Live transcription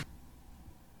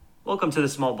Welcome to the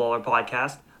Small Baller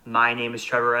Podcast. My name is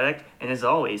Trevor Reddick, and as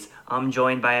always, I'm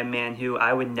joined by a man who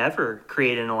I would never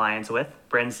create an alliance with,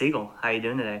 Brandon Siegel. How you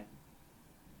doing today?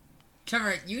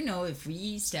 Trevor, if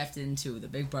we stepped into the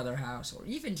Big Brother house, or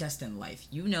even just in life,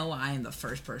 I am the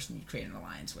first person you'd create an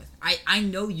alliance with. I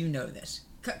know you know this.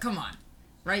 Come on,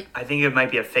 right? I think it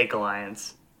might be a fake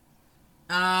alliance.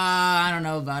 I don't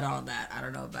know about all that.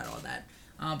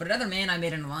 But another man I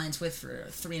made an alliance with for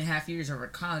 3.5 years of our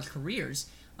college careers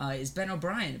is Ben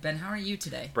O'Brien. Ben, how are you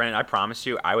today? Brandon, I promise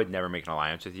you, I would never make an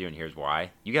alliance with you, and here's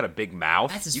why. You got a big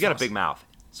mouth. You got a big mouth.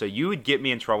 So you would get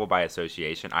me in trouble by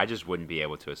association. I just wouldn't be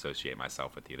able to associate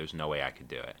myself with you. There's no way I could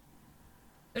do it.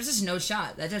 There's just no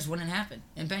shot. That just wouldn't happen.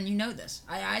 And Ben, you know this.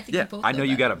 I think you both I know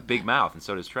you got a big mouth, and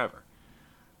so does Trevor.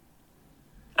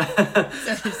 No, wow.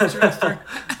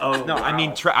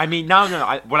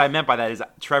 What I meant by that is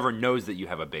Trevor knows that you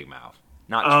have a big mouth,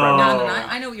 not Trevor. No,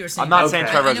 I know what you were saying. I'm not saying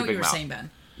Trevor has a big mouth. I know what you were saying, Ben.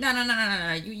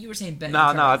 No. You were saying Ben.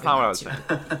 No, that's not what I was saying.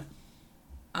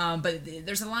 But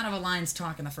there's a lot of alliance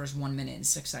talk in the first 1 minute and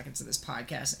 6 seconds of this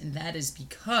podcast, and that is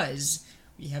because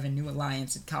we have a new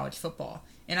alliance in college football.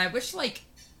 And I wish,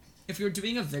 if we were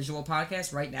doing a visual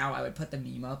podcast right now, I would put the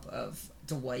meme up of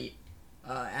Dwight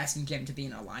asking Jim to be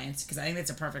in an alliance, because I think that's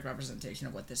a perfect representation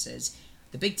of what this is.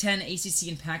 The Big Ten, ACC,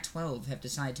 and Pac-12 have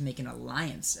decided to make an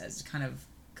alliance as kind of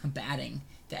combating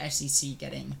the SEC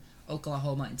getting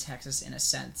Oklahoma and Texas in a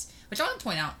sense. Which I want to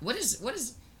point out, what's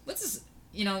this?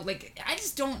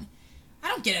 I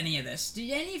don't get any of this. Do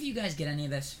any of you guys get any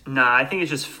of this? Nah, I think it's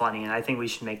just funny, and I think we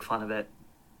should make fun of it.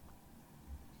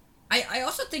 I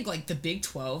also think, the Big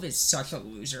 12 is such a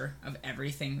loser of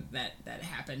everything that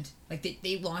happened.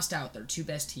 They lost out their two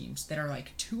best teams that are,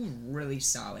 two really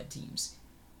solid teams.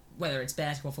 Whether it's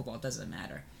basketball, football, it doesn't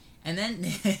matter. And then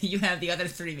you have the other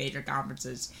three major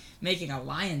conferences making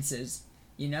alliances,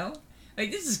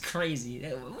 This is crazy.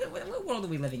 What world are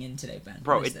we living in today, Ben?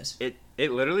 Bro, what is this?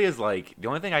 It literally is the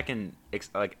only thing I can,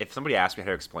 if somebody asked me how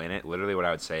to explain it, literally what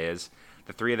I would say is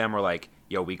the three of them were like,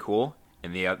 yo, we cool?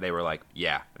 And they were like,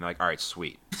 yeah. And they're like, all right,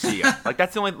 sweet. See ya.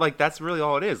 That's the only, that's really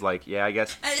all it is. Yeah, I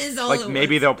guess. That is all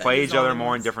maybe they'll play each other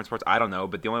more in different sports. I don't know.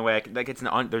 But the only way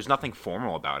there's nothing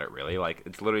formal about it, really.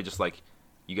 It's literally just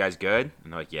you guys good?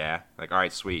 And they're like, yeah. All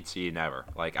right, sweet. See you never.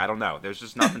 I don't know. There's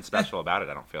just nothing special about it,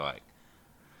 I don't feel like.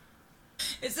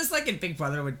 It's just like in Big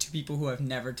Brother with two people who have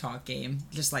never talked game.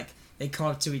 Just they come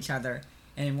up to each other,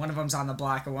 and one of them's on the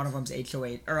block, and one of them's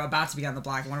HOH, or about to be on the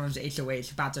block, and one of them's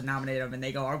HOH, about to nominate them, and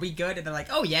they go, are we good? And they're like,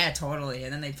 oh yeah, totally.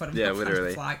 And then they put them on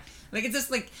the block. It's just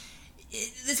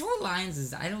this whole alliance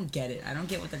is, I don't get it. I don't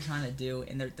get what they're trying to do,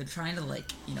 and they're trying to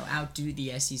outdo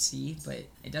the SEC, but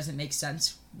it doesn't make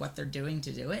sense what they're doing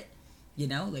to do it.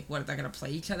 What, they're going to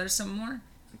play each other some more?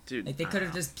 Dude, they could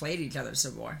have just played each other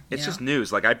some more. It's just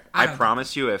news. I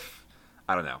promise you, if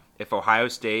Ohio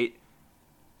State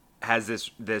has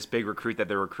this big recruit that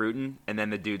they're recruiting, and then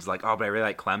the dude's like, oh, but I really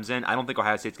like Clemson, I don't think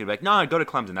Ohio State's gonna be like, no, go to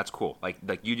Clemson, that's cool.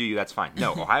 You do you, that's fine.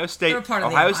 No, Ohio State, State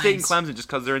and Clemson, just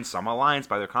because they're in some alliance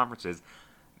by their conferences,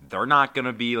 they're not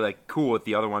gonna be cool with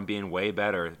the other one being way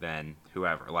better than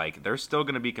whoever. They're still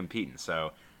gonna be competing.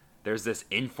 So there's this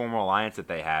informal alliance that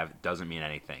they have, doesn't mean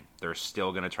anything. They're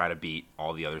still going to try to beat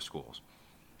all the other schools.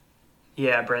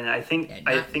 Yeah, Brendan, I think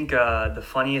the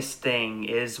funniest thing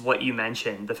is what you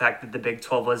mentioned, the fact that the Big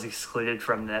 12 was excluded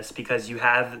from this, because you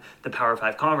have the Power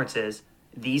 5 conferences.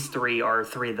 These three are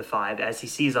 3 of the 5.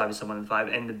 SEC is obviously 1 of the 5,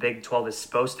 and the Big 12 is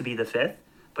supposed to be the 5th,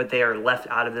 but they are left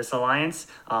out of this alliance.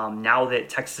 Now that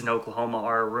Texas and Oklahoma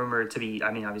are rumored to be,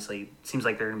 obviously, it seems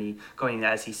like they're going to be going to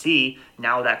the SEC.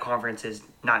 Now that conference is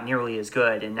not nearly as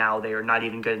good, and now they are not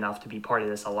even good enough to be part of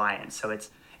this alliance. So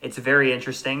it's very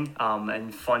interesting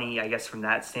and funny, I guess, from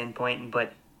that standpoint.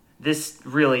 But this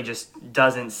really just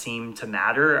doesn't seem to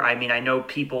matter. I know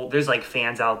people, there's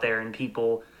fans out there and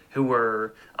people who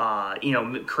were,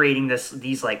 creating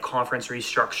these conference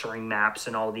restructuring maps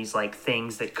and all these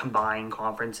things that combine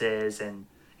conferences, and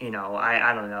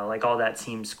I don't know, all that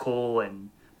seems cool,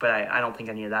 but I don't think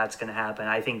any of that's going to happen.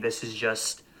 I think this is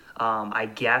just, I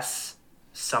guess,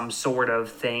 some sort of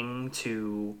thing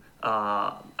to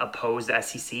oppose the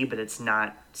SEC, but it's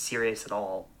not serious at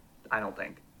all, I don't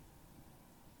think.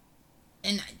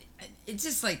 And it's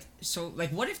just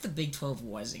what if the Big 12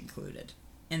 was included?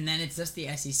 And then it's just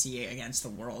the SEC against the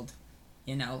world,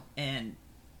 and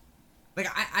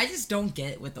I just don't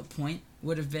get what the point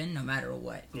would have been, no matter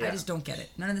what. Yeah. I just don't get it.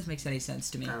 None of this makes any sense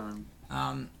to me.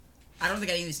 I don't think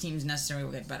any of these teams necessarily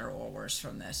will get better or worse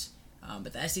from this.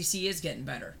 But the SEC is getting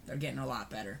better. They're getting a lot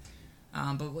better.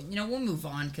 But we'll move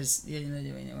on because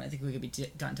I think we could be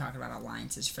done talking about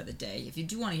alliances for the day. If you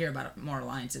do want to hear about more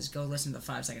alliances, go listen to the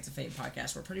 5 Seconds of Fame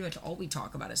podcast, where pretty much all we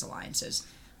talk about is alliances.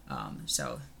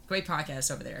 So great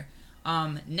podcast over there.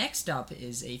 Next up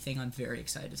is a thing I'm very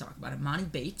excited to talk about.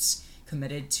 Emoni Bates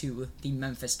committed to the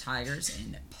Memphis Tigers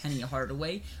and Penny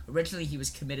Hardaway. Originally, he was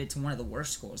committed to one of the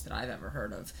worst schools that I've ever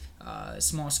heard of, a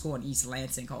small school in East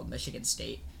Lansing called Michigan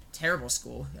State. Terrible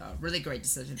school. Really great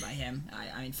decision by him.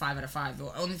 I mean, 5 out of 5.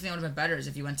 The only thing that would have been better is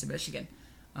if he went to Michigan.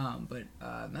 But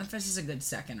Memphis is a good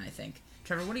second, I think.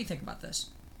 Trevor, what do you think about this?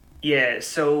 Yeah,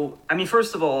 so I mean,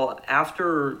 first of all,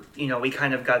 after we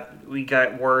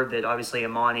got word that obviously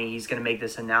Emoni, he's going to make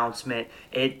this announcement.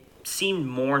 It seemed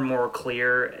more and more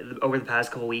clear over the past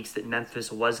couple of weeks that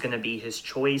Memphis was going to be his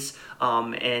choice.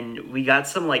 And we got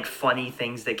some funny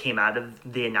things that came out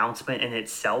of the announcement in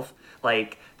itself.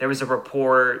 There was a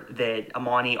report that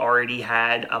Emoni already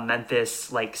had a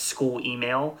Memphis school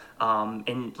email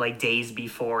in days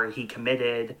before he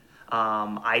committed.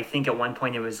 I think at one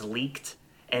point it was leaked,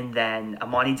 and then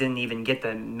Emoni didn't even get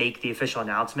to make the official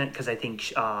announcement because I think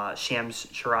Shams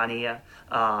Charania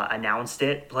announced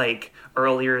it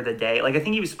earlier the day. I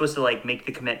think he was supposed to make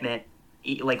the commitment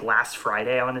last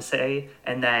Friday, I want to say,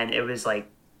 and then it was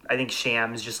I think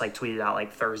Shams just tweeted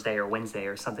out Thursday or Wednesday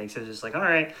or something. So it was just all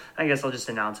right, I guess I'll just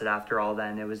announce it after all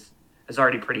then. It was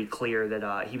already pretty clear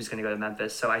that he was going to go to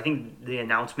Memphis. So I think the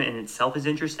announcement in itself is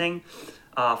interesting.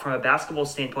 From a basketball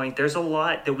standpoint, there's a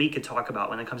lot that we could talk about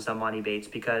when it comes to Emoni Bates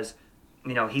because,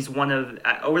 he's one of,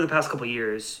 over the past couple of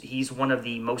years, he's one of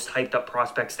the most hyped up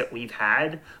prospects that we've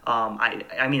had.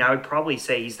 I mean, I would probably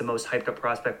say he's the most hyped up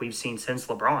prospect we've seen since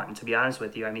LeBron, to be honest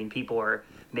with you. I mean, people are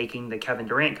making the Kevin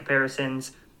Durant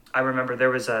comparisons. I remember there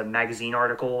was a magazine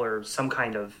article or some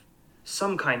kind of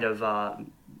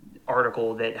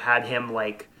article that had him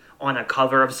on a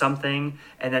cover of something,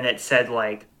 and then it said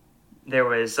there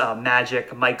was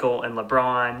Magic, Michael, and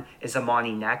LeBron. Is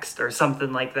Emoni next or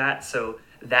something like that? So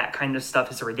that kind of stuff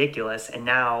is ridiculous. And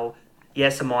now,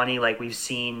 yes, Emoni, I've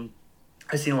seen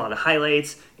a lot of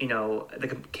highlights.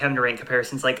 The Kevin Durant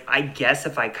comparisons. I guess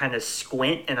if I kind of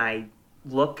squint and I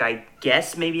look, I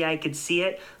guess maybe I could see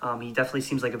it. He definitely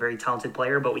seems like a very talented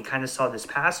player, but we kind of saw this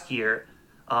past year,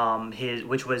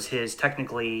 which was his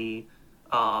technically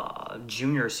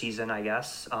junior season, I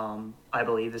guess, I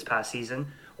believe this past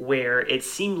season, where it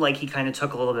seemed like he kind of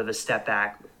took a little bit of a step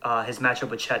back. His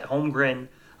matchup with Chet Holmgren,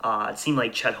 it seemed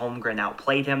like Chet Holmgren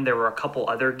outplayed him. There were a couple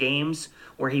other games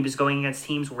where he was going against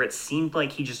teams where it seemed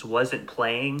like he just wasn't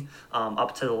playing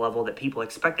up to the level that people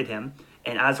expected him.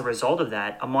 And as a result of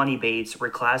that, Emoni Bates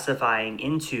reclassifying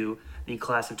into the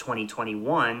class of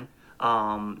 2021,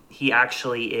 he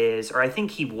actually is, or I think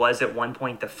he was at one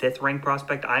point the 5th ranked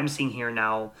prospect. I'm seeing here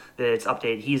now that it's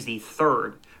updated. He's the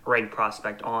 3rd ranked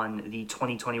prospect on the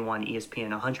 2021 ESPN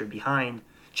 100 behind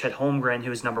Chet Holmgren,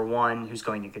 who's number 1, who's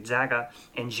going to Gonzaga,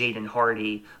 and Jaden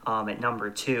Hardy at number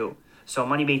 2. So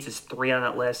Emoni Bates is 3 on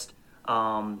that list,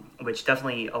 which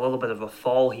definitely a little bit of a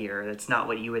fall here. That's not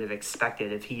what you would have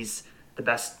expected if he's the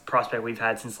best prospect we've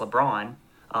had since LeBron.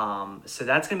 So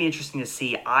that's going to be interesting to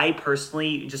see. I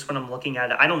personally, just when I'm looking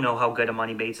at it, I don't know how good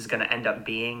Emoni Bates is going to end up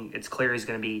being. It's clear he's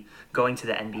going to be going to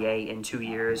the NBA in 2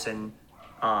 years, and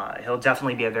he'll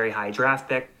definitely be a very high draft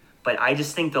pick. But I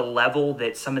just think the level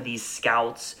that some of these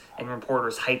scouts and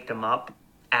reporters hyped him up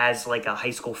as a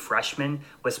high school freshman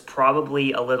was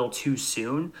probably a little too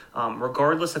soon.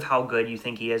 Regardless of how good you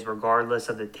think he is, regardless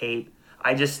of the tape,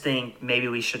 I just think maybe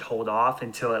we should hold off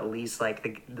until at least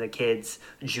the kid's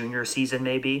junior season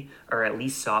maybe, or at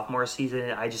least sophomore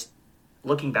season.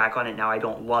 Looking back on it now, I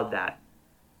don't love that.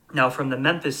 Now, from the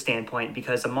Memphis standpoint,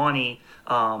 because Emoni,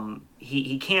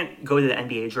 he can't go to the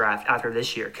NBA draft after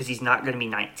this year because he's not going to be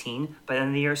 19 by the end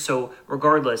of the year. So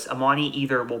regardless, Emoni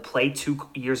either will play 2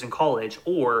 years in college,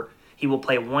 or he will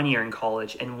play 1 year in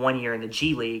college and 1 year in the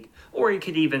G League, or he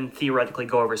could even theoretically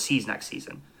go overseas next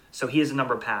season. So he has a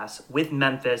number pass. With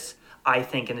Memphis, I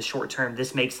think in the short term,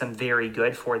 this makes them very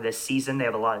good for this season. They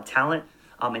have a lot of talent.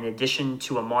 In addition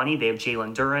to Emoni, they have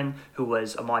Jalen Duren, who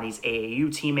was Amani's AAU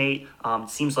teammate. It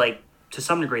seems like to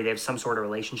some degree they have some sort of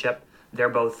relationship. They're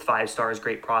both 5 stars,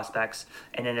 great prospects.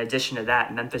 And in addition to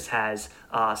that, Memphis has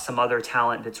some other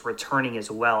talent that's returning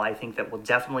as well. I think that will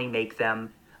definitely make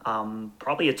them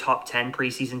probably a top 10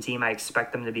 preseason team. I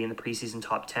expect them to be in the preseason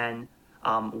top 10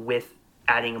 with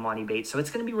adding Emoni Bates. So it's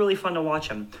going to be really fun to watch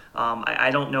him. I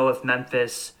don't know if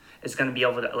Memphis is going to be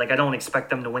able to, I don't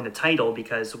expect them to win the title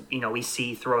because, we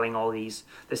see throwing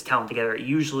this talent together. It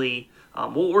usually,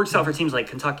 it works out for teams like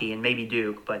Kentucky and maybe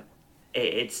Duke, but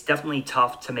it's definitely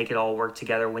tough to make it all work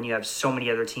together when you have so many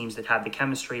other teams that have the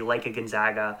chemistry, like a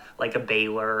Gonzaga, like a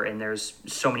Baylor, and there's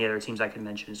so many other teams I could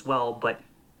mention as well. But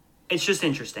it's just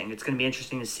interesting. It's going to be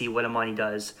interesting to see what Emoni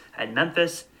does at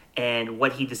Memphis and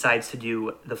what he decides to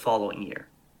do the following year.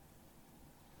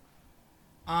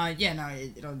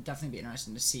 It'll definitely be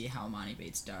interesting to see how Emoni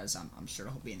Bates does. I'm sure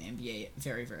he'll be in the NBA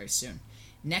very, very soon.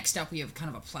 Next up, we have kind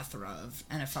of a plethora of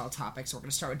NFL topics. We're going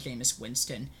to start with Jameis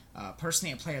Winston,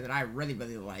 personally a player that I really,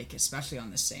 really like, especially on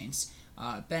the Saints.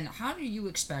 Ben, how do you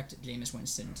expect Jameis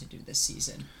Winston to do this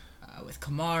season with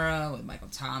Kamara, with Michael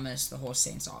Thomas, the whole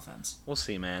Saints offense? We'll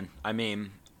see, man. I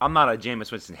mean, I'm not a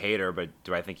Jameis Winston hater, but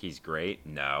do I think he's great?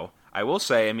 No. I will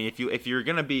say, I mean, if you're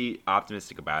going to be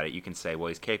optimistic about it, you can say, well,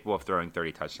 he's capable of throwing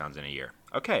 30 touchdowns in a year.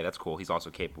 Okay, that's cool. He's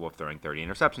also capable of throwing 30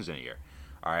 interceptions in a year.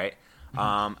 All right?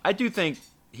 I do think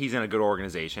he's in a good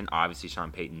organization. Obviously,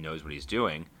 Sean Payton knows what he's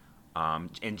doing. And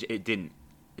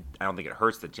I don't think it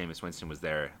hurts that Jameis Winston was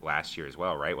there last year as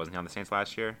well, right? Wasn't he on the Saints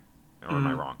last year? Or am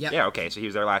I wrong? Yep. Yeah, okay. So he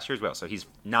was there last year as well. So he's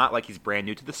not like he's brand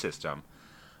new to the system.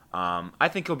 I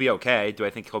think he'll be okay. Do I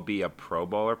think he'll be a Pro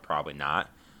Bowler? Probably not.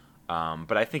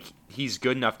 But I think he's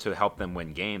good enough to help them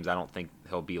win games. I don't think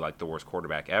he'll be like the worst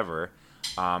quarterback ever.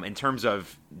 In terms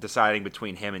of deciding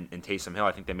between him and Taysom Hill,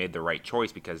 I think they made the right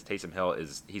choice because Taysom Hill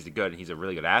he's a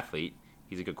really good athlete.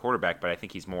 He's a good quarterback, but I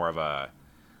think he's more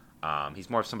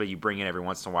of somebody you bring in every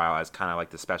once in a while as kind of like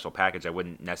the special package. I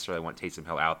wouldn't necessarily want Taysom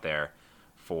Hill out there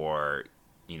for,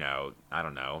 I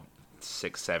don't know,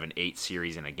 6, 7, 8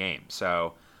 series in a game.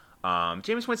 So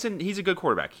Jameis Winston, he's a good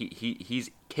quarterback.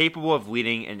 He's capable of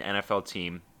leading an NFL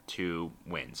team to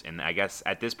wins. And I guess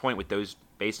at this point, with those,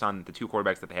 based on the two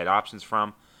quarterbacks that they had options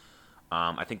from,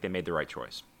 I think they made the right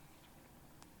choice.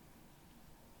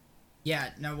 Yeah,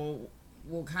 no,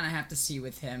 we'll kind of have to see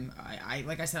with him.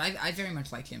 Like I said, I very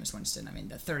much like Jameis Winston. I mean,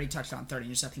 the 30 touchdown, 30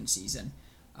 interception season.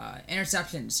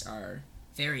 Interceptions are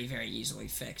very, very easily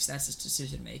fixed. That's just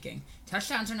decision making.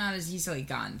 Touchdowns are not as easily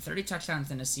gotten. 30 touchdowns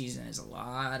in a season is a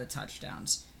lot of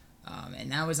touchdowns.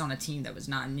 And that was on a team that was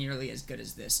not nearly as good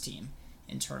as this team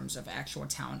in terms of actual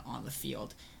talent on the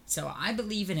field. So I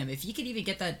believe in him. If he could even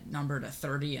get that number to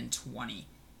 30 and 20,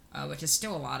 which is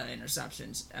still a lot of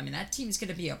interceptions, I mean, that team's going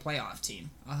to be a playoff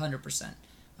team, 100%.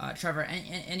 Trevor,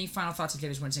 any final thoughts on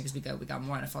Jameis Winston? Because we got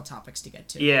more NFL topics to get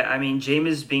to. Yeah, I mean,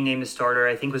 Jameis being named the starter,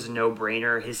 I think was a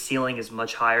no-brainer. His ceiling is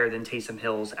much higher than Taysom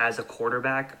Hill's as a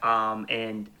quarterback.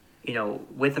 And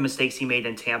with the mistakes he made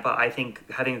in Tampa, I think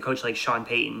having a coach like Sean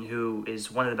Payton, who is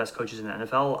one of the best coaches in the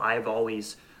NFL, I've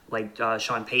always liked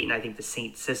Sean Payton. I think the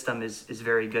Saints system is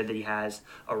very good that he has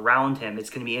around him.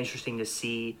 It's going to be interesting to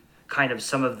see kind of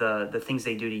some of the things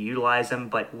they do to utilize him,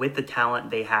 but with the talent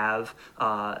they have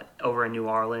over in New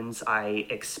Orleans, I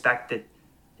expect that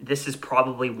this is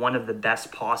probably one of the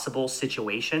best possible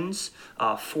situations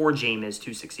for Jameis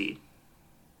to succeed.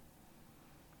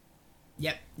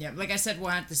 Yep. Like I said, we'll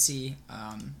have to see,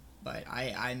 but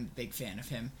I'm a big fan of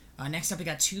him. Next up, we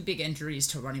got two big injuries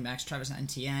to running backs. Travis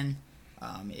Etienne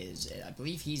I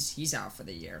believe he's out for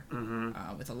the year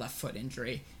with a left foot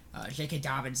injury. J.K.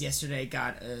 Dobbins yesterday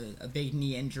got a big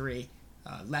knee injury,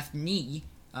 left knee,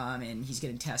 and he's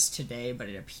getting tests today, but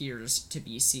it appears to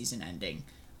be season-ending,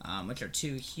 which are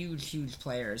two huge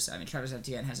players. I mean, Travis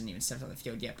Etienne hasn't even stepped on the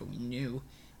field yet, but we knew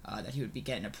that he would be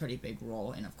getting a pretty big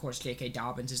role. And, of course, J.K.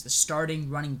 Dobbins is the starting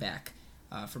running back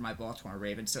for my Baltimore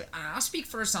Ravens. So I'll speak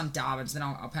first on Dobbins, then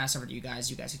I'll pass over to you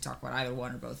guys. You guys can talk about either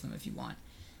one or both of them if you want.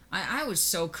 I was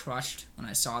so crushed when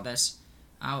I saw this.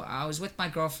 I was with my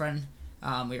girlfriend.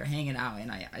 We were hanging out,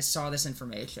 and I saw this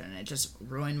information, and it just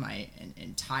ruined my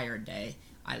entire day.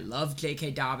 I love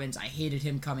J.K. Dobbins. I hated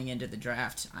him coming into the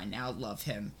draft. I now love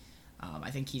him. I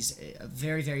think he's a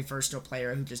very, very versatile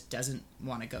player who just doesn't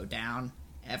want to go down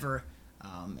ever.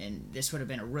 And this would have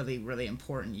been a really, really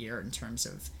important year in terms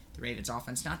of the Ravens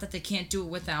offense. Not that they can't do it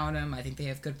without him. I think they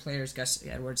have good players. Gus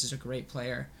Edwards is a great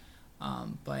player.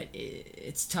 But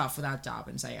it's tough without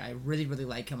Dobbins. I really, really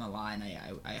like him a lot, and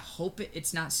I hope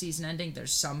it's not season-ending.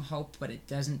 There's some hope, but it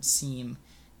doesn't seem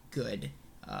good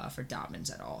for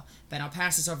Dobbins at all. Ben, I'll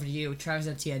pass this over to you. Travis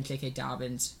Etienne, J.K.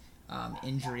 Dobbins,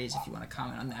 injuries, if you want to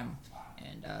comment on them.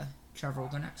 And Trevor will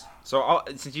go next. So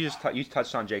since you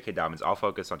touched on J.K. Dobbins, I'll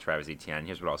focus on Travis Etienne.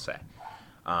 Here's what I'll say.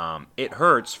 It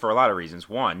hurts for a lot of reasons.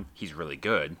 One, he's really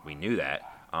good. We knew that.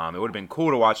 It would have been cool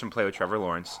to watch him play with Trevor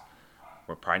Lawrence.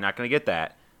 We're probably not going to get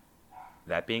that.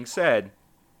 That being said,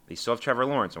 they still have Trevor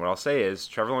Lawrence. And what I'll say is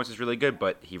Trevor Lawrence is really good,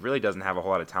 but he really doesn't have a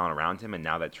whole lot of talent around him. And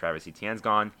now that Travis Etienne's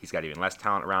gone, he's got even less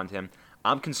talent around him.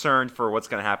 I'm concerned for what's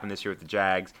going to happen this year with the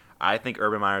Jags. I think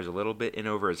Urban Meyer's a little bit in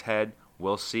over his head.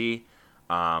 We'll see.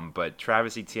 But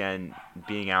Travis Etienne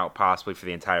being out possibly for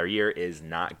the entire year is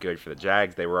not good for the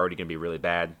Jags. They were already going to be really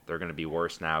bad. They're going to be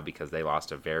worse now because they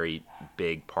lost a very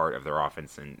big part of their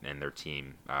offense and their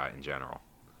team in general.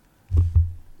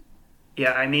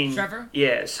 Yeah, I mean, Trevor?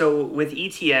 Yeah, so with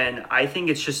Etienne, I think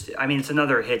it's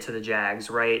another hit to the Jags,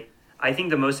 right? I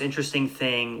think the most interesting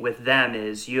thing with them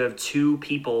is you have two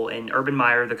people in Urban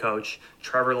Meyer, the coach,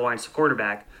 Trevor Lawrence, the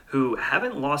quarterback, who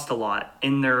haven't lost a lot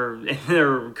in their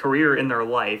career, in their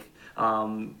life.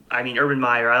 Urban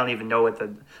Meyer, I don't even know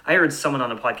I heard someone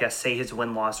on a podcast say his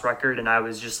win-loss record, and I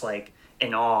was just like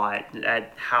in awe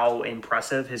at how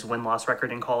impressive his win-loss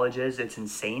record in college is. It's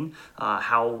insane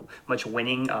how much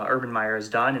winning Urban Meyer has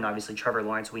done, and obviously Trevor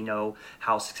Lawrence, we know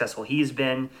how successful he's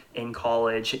been in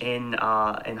college. In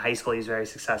high school, he's very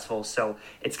successful. So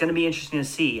it's going to be interesting to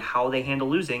see how they handle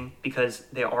losing, because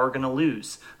they are going to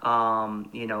lose.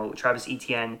 Travis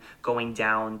Etienne going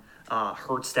down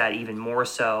hurts that even more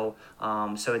so.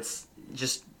 So it's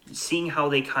just seeing how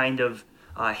they kind of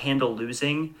handle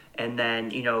losing, and then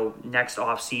next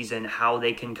offseason how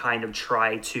they can kind of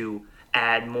try to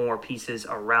add more pieces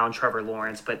around Trevor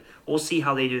Lawrence. But we'll see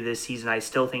how they do this season. I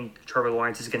still think Trevor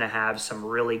Lawrence is going to have some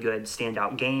really good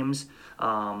standout games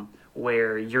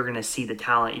where you're going to see the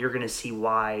talent, you're going to see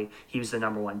why he was the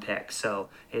number one pick. So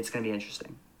it's going to be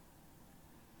interesting.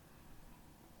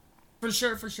 For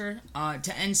sure.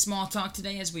 To end small talk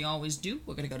today, as we always do,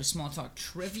 we're going to go to small talk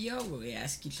trivia, where we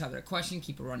ask each other a question,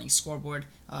 keep a running scoreboard.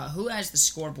 Who has the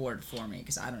scoreboard for me?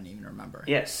 Because I don't even remember.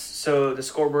 Yes, so the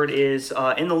scoreboard is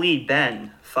in the lead,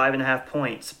 Ben, 5.5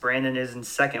 points. Brandon is in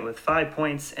second with 5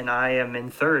 points, and I am in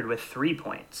third with 3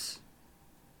 points.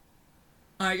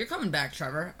 You're coming back,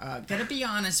 Trevor. Gotta be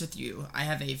honest with you, I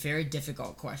have a very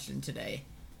difficult question today.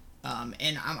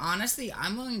 And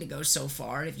I'm willing to go so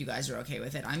far, if you guys are okay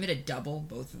with it. I'm going to double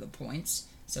both of the points.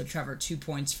 So, Trevor, 2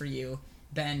 points for you.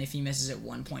 Ben, if he misses it,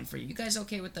 1 point for you. You guys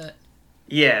okay with that?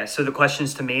 Yeah, so the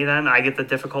question's to me then? I get the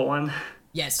difficult one?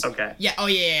 Yes. Okay. Yeah, oh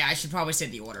yeah, I should probably say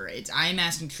the order. I'm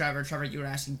asking Trevor. Trevor, you were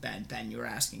asking Ben. Ben, you were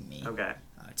asking me. Okay.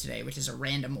 Today, which is a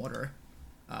random order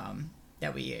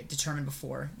that we determined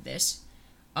before this.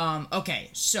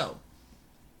 Okay, so...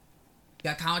 we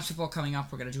got college football coming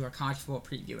up. We're going to do our college football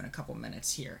preview in a couple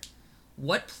minutes here.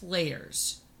 What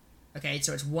players... okay,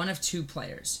 so it's one of two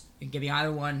players. You can give me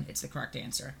either one. It's the correct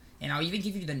answer. And I'll even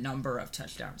give you the number of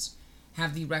touchdowns.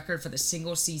 Have the record for the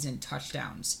single-season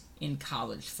touchdowns in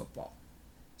college football.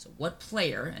 So what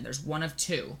player, and there's one of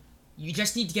two, you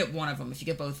just need to get one of them. If you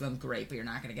get both of them, great, but you're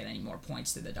not going to get any more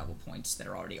points than the double points that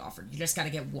are already offered. You just got to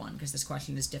get one, because this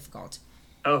question is difficult.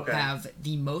 Okay. Have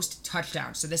the most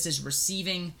touchdowns. So this is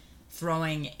receiving,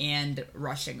 throwing, and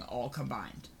rushing all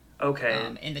combined.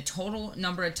 Okay. And the total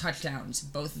number of touchdowns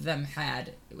both of them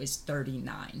had, it was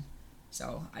 39.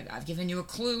 So I've given you a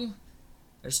clue.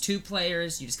 There's two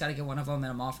players. You just got to get one of them,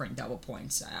 and I'm offering double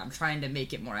points. I'm trying to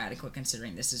make it more adequate,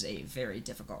 considering this is a very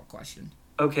difficult question.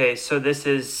 Okay, so this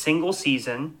is single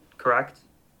season, correct?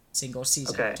 Single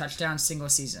season. Okay. Touchdown, single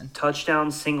season. Touchdown,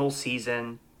 single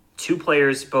season. Two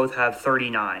players both have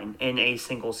 39 in a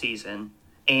single season.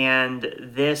 And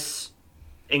this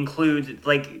includes,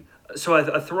 so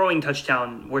a throwing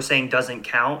touchdown, we're saying doesn't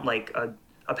count, like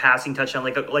a passing touchdown,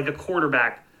 like a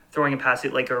quarterback throwing a pass.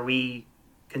 Are we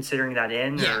considering that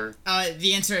in? Yeah. Or?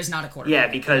 The answer is not a quarterback.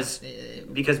 Yeah,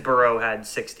 because Burrow had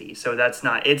 60, so that's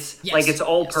not. It's yes, it's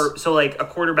all yes. So a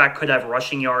quarterback could have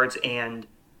rushing yards and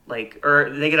or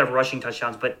they could have rushing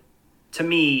touchdowns, but to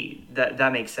me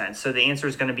that makes sense. So the answer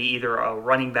is going to be either a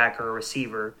running back or a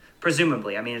receiver,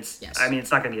 presumably. It's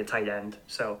not going to be a tight end.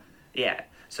 So yeah,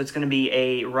 so it's going to be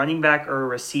a running back or a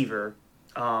receiver.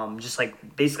 Just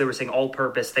basically we're saying all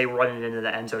purpose, they run it into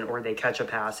the end zone or they catch a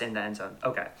pass in the end zone.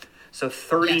 Okay. So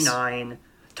 39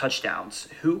 touchdowns.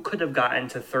 Who could have gotten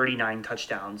to 39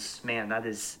 touchdowns? Man, that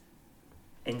is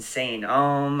insane.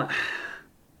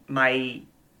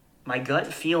 My gut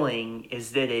feeling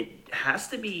is that it has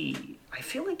to be. I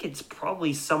feel like it's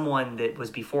probably someone that was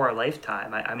before our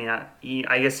lifetime.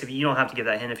 I guess if you don't have to give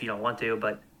that hint if you don't want to,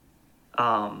 but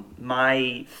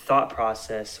my thought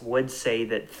process would say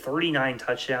that 39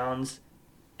 touchdowns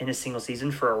in a single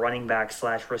season for a running back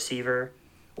 / receiver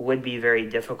would be very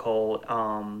difficult,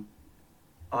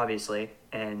 obviously.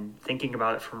 And thinking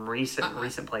about it from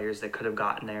recent players that could have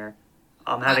gotten there,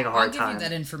 I'm having a hard time. I'll give you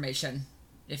that information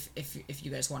if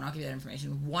you guys want. I'll give you that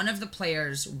information. One of the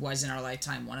players was in our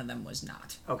lifetime. One of them was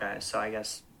not. Okay, so I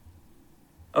guess.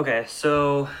 Okay,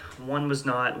 so one was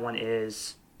not. One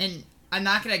is. And I'm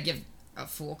not gonna give a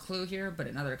full clue here, but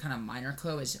another kind of minor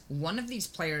clue is one of these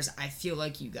players. I feel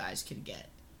like you guys could get.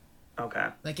 Okay.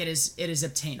 It is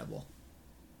obtainable.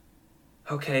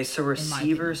 Okay, so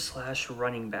receiver /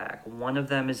 running back. One of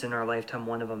them is in our lifetime,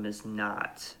 one of them is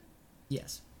not.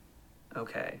 Yes.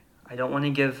 Okay. I don't want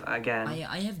to give, again...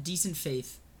 I have decent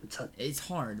faith. It's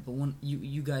hard, but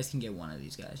you guys can get one of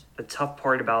these guys. The tough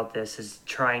part about this is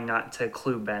trying not to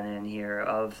clue Ben in here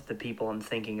of the people I'm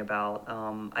thinking about.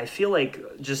 I feel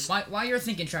like just... While you're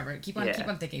thinking, Trevor, keep on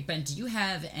thinking. Ben, do you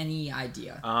have any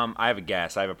idea? I have a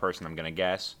guess. I have a person I'm going to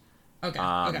guess. Okay.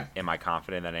 Am I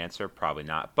confident in that answer? Probably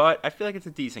not. But I feel like it's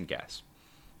a decent guess.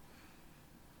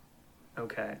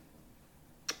 Okay.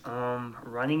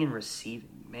 Running and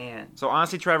receiving, man. So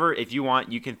honestly, Trevor, if you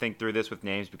want, you can think through this with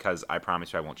names because I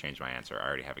promise you I won't change my answer. I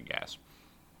already have a guess.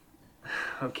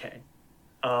 Okay.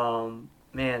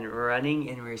 Man, running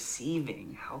and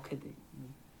receiving. How could they...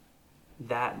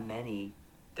 that many?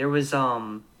 There's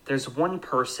one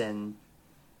person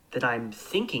that I'm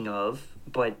thinking of,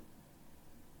 but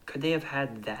could they have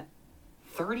had that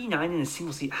 39 in a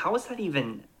single season? How is that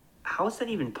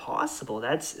even possible?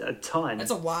 That's a ton.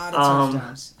 That's a lot of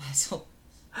touchdowns.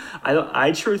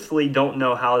 I truthfully don't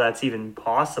know how that's even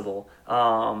possible.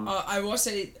 I will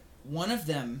say one of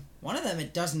them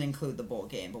it doesn't include the bowl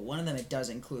game, but one of them it does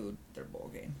include their bowl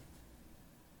game.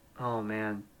 Oh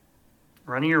man,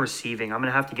 running or receiving? I'm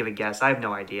gonna have to give a guess. I have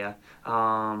no idea.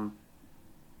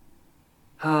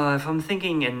 If I'm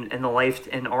thinking in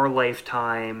our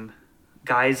lifetime,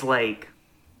 guys like,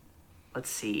 let's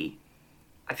see.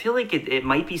 I feel like it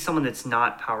might be someone that's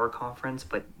not power conference,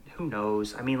 but who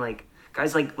knows? I mean, like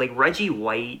guys like Reggie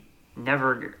White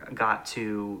never got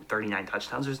to 39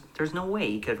 touchdowns. There's no way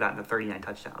he could have gotten to 39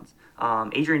 touchdowns.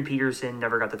 Adrian Peterson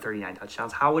never got to 39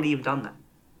 touchdowns. How would he have done that?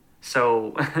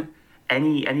 So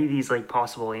any of these like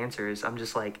possible answers, I'm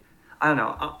just like, I don't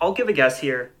know. I'll give a guess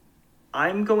here.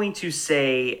 I'm going to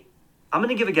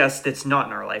give a guess that's not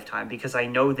in our lifetime because I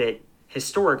know that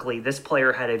historically, this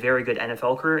player had a very good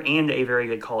NFL career and a very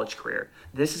good college career.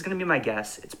 This is going to be my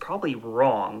guess. It's probably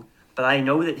wrong, but I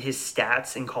know that his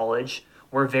stats in college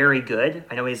were very good.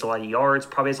 I know he has a lot of yards,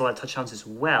 probably has a lot of touchdowns as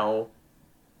well.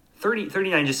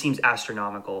 39 just seems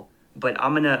astronomical, but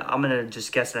I'm gonna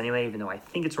just guess it anyway, even though I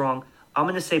think it's wrong. I'm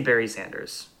gonna say Barry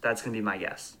Sanders. That's gonna be my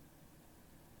guess.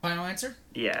 Final answer?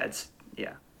 Yeah,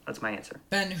 that's my answer.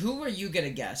 Ben, who are you gonna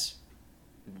guess?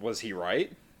 Was he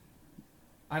right?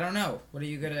 I don't know. What are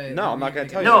you gonna? No, I'm not gonna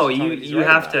tell you. No, you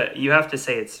have to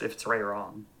say if it's right or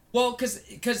wrong. Well, because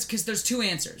there's two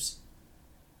answers.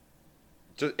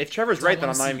 If Trevor's right, then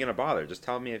I'm not even gonna bother. Just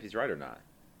tell me if he's right or not.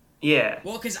 Yeah.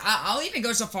 Well, because I'll even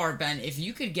go so far, Ben. If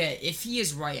he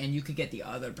is right and you could get the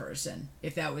other person,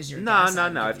 if that was your guess,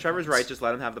 no. If Trevor's right, just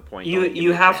let him have the point.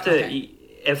 You have to. Okay.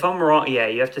 If I'm wrong, yeah,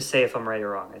 you have to say if I'm right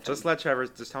or wrong. Just let Trevor.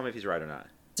 Just tell me if he's right or not.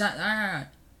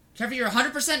 Trevor, you're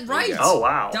 100% right. Oh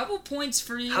wow! Double points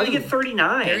for you. How did you get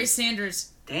 39? Barry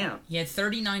Sanders. Damn. He had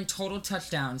 39 total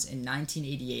touchdowns in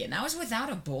 1988, and that was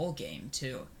without a bowl game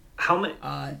too. How many?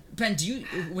 Ben,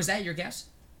 was that your guess?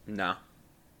 No.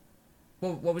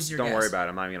 Well, what was your guess? Don't worry about it.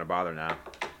 I'm not even gonna bother now.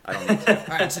 I don't need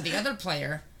to. All right. So the other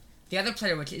player,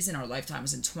 which is in our lifetime,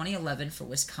 is in 2011 for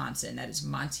Wisconsin. That is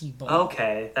Monty Ball.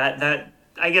 Okay, that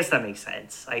I guess that makes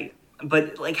sense.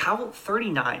 But like how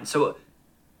 39? So.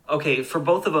 Okay, for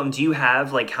both of them, do you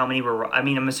have, like, how many were... I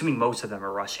mean, I'm assuming most of them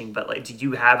are rushing, but, like, did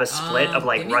you have a split of,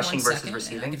 like, rushing versus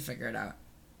receiving? I can figure it out.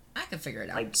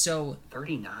 Like, so...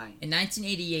 39. In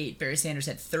 1988, Barry Sanders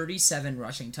had 37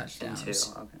 rushing touchdowns.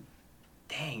 Okay.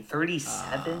 Dang,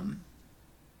 37?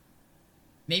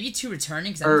 Maybe 2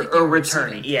 returning. Or returning,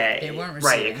 receiving. Yeah. They weren't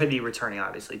receiving. Right, it could be returning,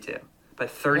 obviously, too. But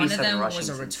 37 rushing was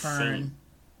a return. Insane.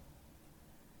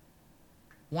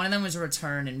 One of them was a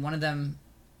return, and one of them...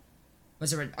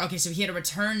 Okay, so he had a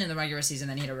return in the regular season,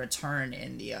 then he had a return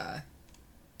in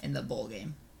the bowl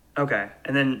game. Okay,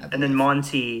 and then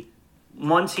Monty.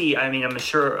 I mean, I'm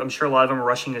sure a lot of them were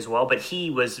rushing as well, but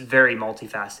he was very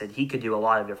multifaceted. He could do a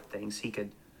lot of different things. He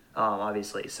could,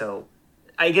 obviously. So,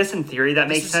 I guess in theory that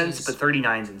makes sense, but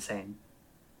 39 is insane.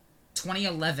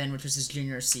 2011, which was his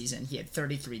junior season, he had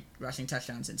 33 rushing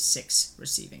touchdowns and 6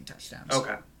 receiving touchdowns.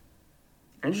 Okay,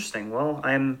 interesting. Well,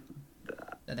 I'm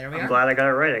I'm glad I got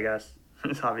it right, I guess.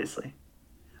 Obviously.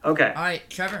 Okay. All right,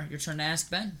 Trevor, your turn to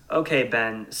ask Ben. Okay,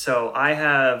 Ben. So I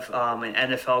have an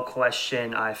NFL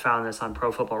question. I found this on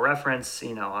Pro Football Reference.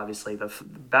 You know, obviously the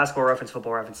Basketball Reference,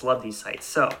 Football Reference, love these sites.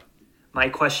 So my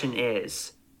question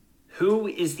is, who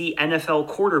is the NFL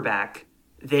quarterback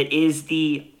that is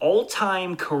the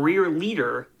all-time career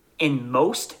leader in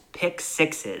most pick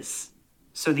sixes?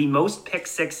 So the most pick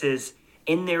sixes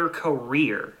in their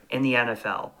career in the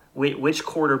NFL. Which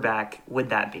quarterback would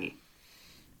that be?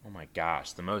 Oh my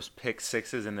gosh, the most pick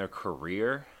sixes in their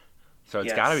career? So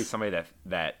it's got to be somebody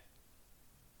that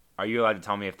Are you allowed to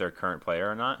tell me if they're a current player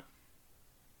or not?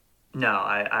 No,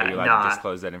 Are you allowed to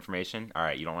disclose that information? All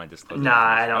right, you don't want to disclose that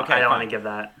I information. don't. Okay, I don't want to give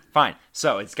that. Fine.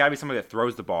 So it's got to be somebody that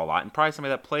throws the ball a lot and probably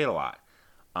somebody that played a lot.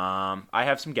 I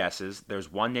have some guesses.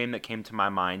 There's one name that came to my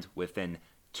mind within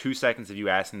 2 seconds of you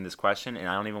asking this question, and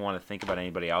I don't even want to think about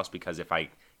anybody else because if I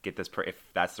get this, if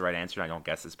that's the right answer and I don't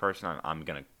guess this person, I'm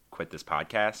gonna quit this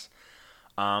podcast.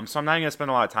 So I'm not even gonna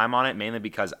spend a lot of time on it, mainly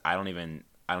because I don't even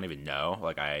know.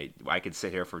 Like I could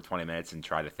sit here for 20 minutes and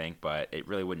try to think, but it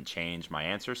really wouldn't change my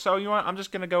answer. So you know what? I'm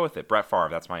just gonna go with it. Brett Favre.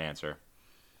 That's my answer.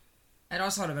 It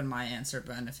also would have been my answer,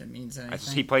 Ben, if it means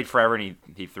anything. He played forever and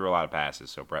he threw a lot of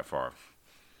passes. So Brett Favre.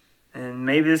 And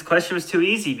maybe this question was too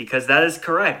easy because that is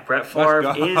correct. Brett Favre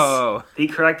is the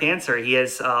correct answer. He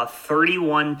has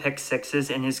 31 pick sixes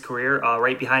in his career.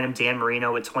 Right behind him, Dan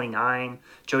Marino with 29,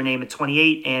 Joe Namath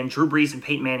 28, and Drew Brees and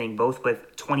Peyton Manning both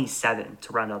with 27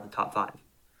 to round out the top 5.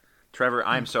 Trevor,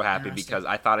 I'm so happy because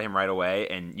I thought of him right away,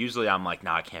 and usually I'm like,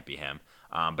 nah, it can't be him.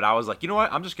 But I was like, you know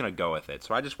what? I'm just going to go with it.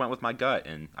 So I just went with my gut,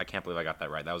 and I can't believe I got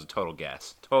that right. That was a total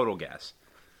guess. Total guess.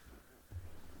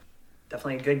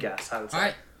 Definitely a good guess, I would say. All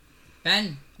right.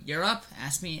 Ben, you're up.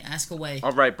 Ask away.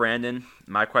 All right, Brandon.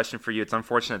 My question for you, it's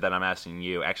unfortunate that I'm asking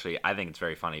you. Actually, I think it's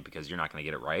very funny because you're not going to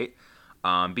get it right.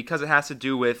 Because it has to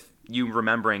do with you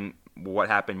remembering what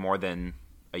happened more than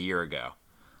a year ago.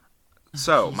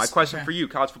 So, my question for you,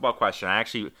 college football question. I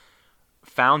actually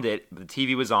found it. The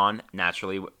TV was on,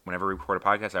 naturally. Whenever we record a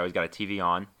podcast, I always got a TV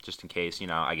on, just in case,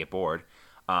 I get bored.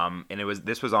 And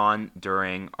this was on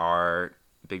during our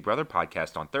Big Brother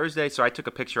podcast on Thursday, so I took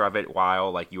a picture of it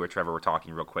while you or Trevor were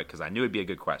talking real quick because I knew it'd be a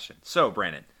good question. So,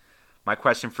 Brandon, my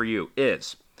question for you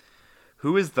is,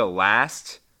 who is the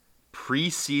last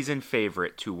preseason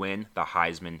favorite to win the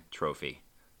Heisman Trophy?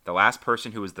 The last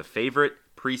person who was the favorite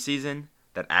preseason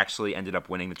that actually ended up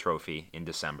winning the trophy in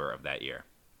December of that year.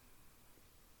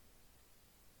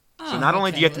 So not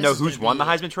only do you have to know who's won the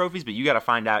Heisman trophies, but you got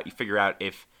to figure out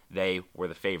if they were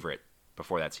the favorite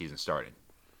before that season started.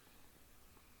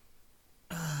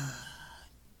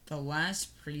 The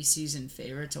last preseason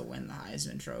favorite to win the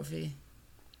Heisman Trophy?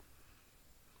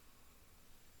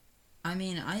 I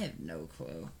mean, I have no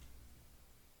clue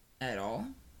at all,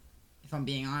 if I'm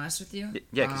being honest with you.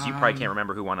 Yeah, because you probably can't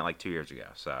remember who won it 2 years ago,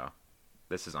 so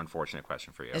this is an unfortunate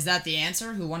question for you. Is that the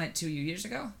answer? Who won it 2 years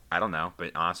ago? I don't know,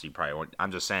 but honestly, you probably won't.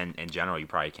 I'm just saying, in general, you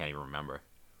probably can't even remember.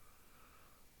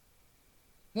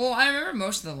 Well, I remember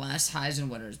most of the last Heisman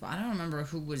winners, but I don't remember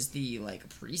who was the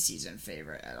preseason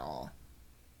favorite at all.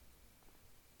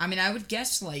 I mean, I would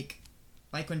guess like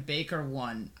when Baker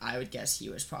won, I would guess he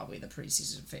was probably the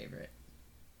preseason favorite.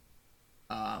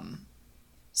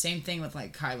 Same thing with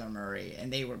Kyler Murray,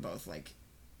 and they were both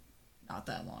not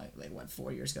that long,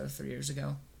 4 years ago, 3 years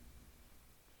ago.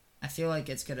 I feel like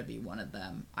it's gonna be one of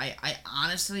them. I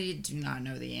honestly do not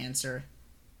know the answer.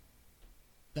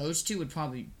 Those two would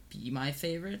probably be my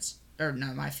favorites. Or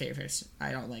not my favorites.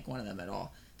 I don't like one of them at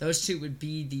all. Those two would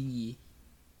be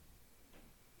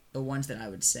the ones that I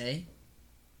would say.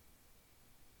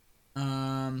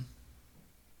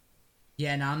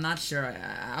 Yeah, no, I'm not sure.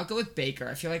 I'll go with Baker.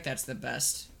 I feel like that's the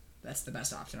best. That's the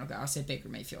best option. Okay, I'll say Baker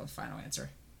Mayfield. Final answer.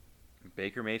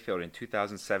 Baker Mayfield in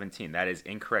 2017. That is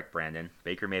incorrect, Brandon.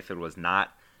 Baker Mayfield was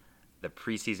not the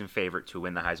preseason favorite to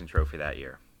win the Heisman Trophy that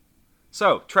year.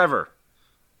 So, Trevor,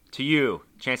 to you,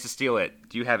 chance to steal it.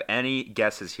 Do you have any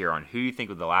guesses here on who you think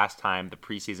was the last time the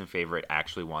preseason favorite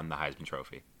actually won the Heisman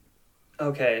Trophy?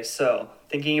 Okay, so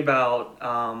thinking about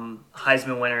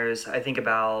Heisman winners, I think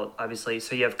about, obviously,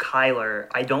 so you have Kyler.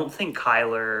 I don't think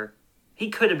Kyler, he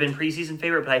could have been preseason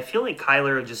favorite, but I feel like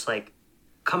Kyler just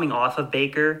coming off of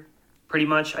Baker, pretty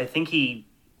much. I think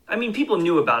people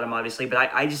knew about him, obviously, but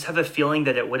I just have a feeling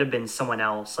that it would have been someone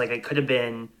else. It could have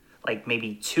been,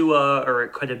 maybe Tua, or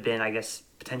it could have been, I guess,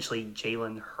 potentially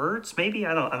Jalen Hurts, maybe?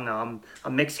 I don't know.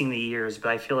 I'm mixing the years, but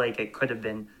I feel like it could have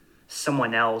been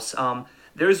someone else.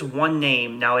 There's one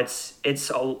name. Now, it's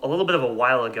a little bit of a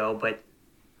while ago, but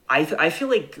I feel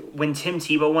like when Tim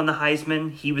Tebow won the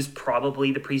Heisman, he was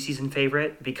probably the preseason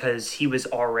favorite because he was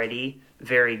already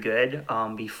very good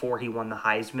before he won the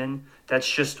Heisman. That's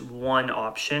just one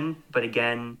option. But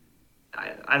again,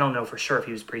 I don't know for sure if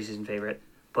he was preseason favorite,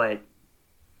 but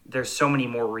there's so many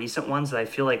more recent ones that I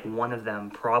feel like one of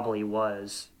them probably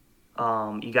was.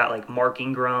 You got Mark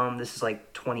Ingram. This is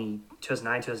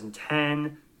 2009,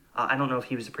 2010. I don't know if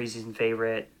he was a preseason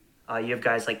favorite. You have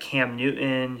guys like Cam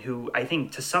Newton, who I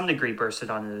think to some degree bursted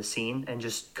onto the scene and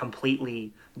just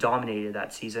completely dominated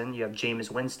that season. You have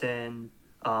Jameis Winston.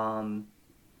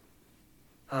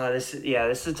 This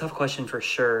is a tough question for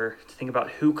sure to think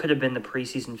about who could have been the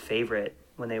preseason favorite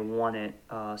when they won it.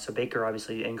 So Baker,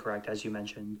 obviously incorrect, as you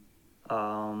mentioned.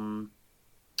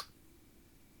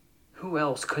 Who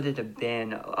else could it have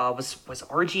been? Was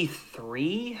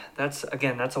RG3? That's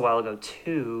a while ago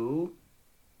too.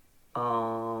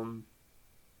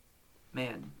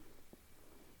 Man,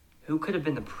 who could have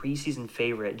been the preseason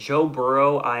favorite? Joe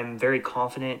Burrow, I'm very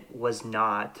confident, was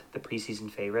not the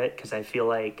preseason favorite because I feel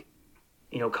like,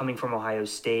 coming from Ohio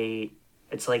State,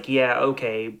 it's like, yeah,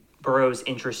 okay, Burrow's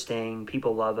interesting.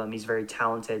 People love him. He's very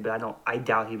talented, but I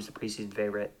doubt he was the preseason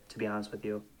favorite, to be honest with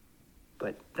you.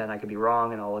 But then I could be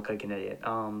wrong and I'll look like an idiot.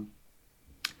 All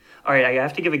right, I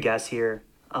have to give a guess here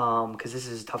because this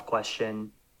is a tough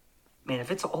question. Man,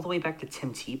 if it's all the way back to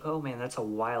Tim Tebow, man, that's a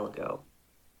while ago.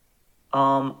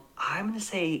 I'm going to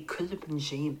say could have been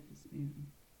Jameis.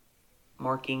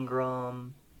 Mark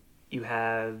Ingram. You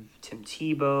have Tim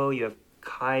Tebow. You have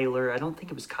Kyler. I don't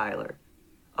think it was Kyler.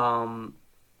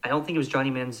 I don't think it was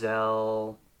Johnny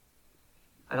Manziel.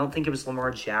 I don't think it was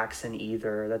Lamar Jackson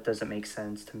either. That doesn't make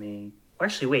sense to me. Or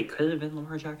actually, wait, could it have been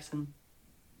Lamar Jackson?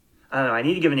 I don't know. I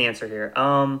need to give an answer here.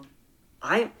 I'm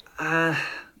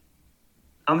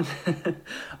I'm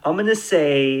gonna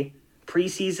say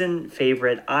preseason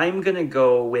favorite. I'm gonna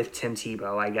go with Tim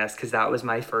Tebow, I guess, because that was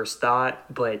my first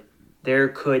thought. But there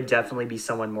could definitely be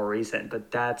someone more recent.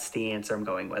 But that's the answer I'm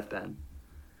going with, Ben.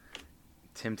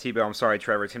 Tim Tebow. I'm sorry,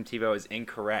 Trevor. Tim Tebow is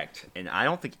incorrect, and I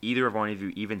don't think either of one of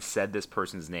you even said this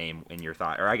person's name in your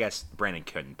thought. Or I guess Brandon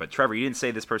couldn't, but Trevor, you didn't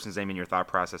say this person's name in your thought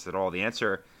process at all. The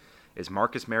answer is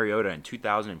Marcus Mariota in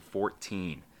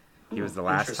 2014. He was the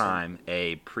last time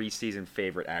a preseason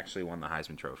favorite actually won the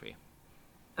Heisman Trophy.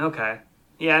 Okay.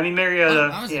 Yeah, I mean, Mariota,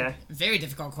 that was a very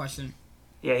difficult question.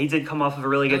 Yeah, he did come off of a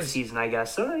really good season, I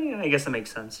guess. So, yeah, I guess that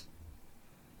makes sense.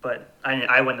 But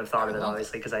I wouldn't have thought of it,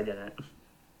 obviously, because I didn't.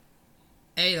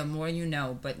 Hey, the more you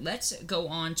know. But let's go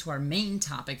on to our main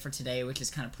topic for today, which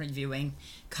is kind of previewing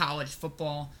college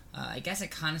football. I guess it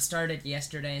kind of started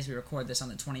yesterday as we record this on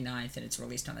the 29th, and it's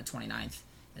released on the 29th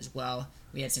as well.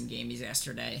 We had some games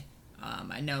yesterday.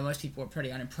 I know most people were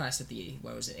pretty unimpressed with the,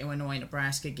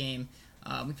 Illinois-Nebraska game.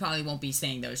 We probably won't be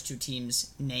saying those two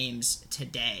teams' names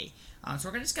today.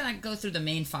 So we're just going to go through the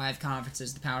main 5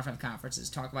 conferences, the Power 5 conferences,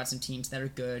 talk about some teams that are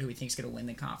good, who we think is going to win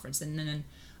the conference, and then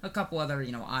a couple other,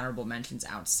 honorable mentions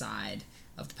outside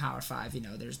of the Power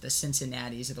 5. There's the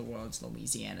Cincinnatis of the world,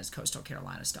 Louisiana's, Coastal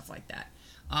Carolina, stuff like that.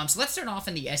 So let's start off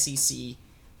in the SEC.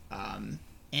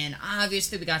 And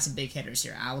obviously we got some big hitters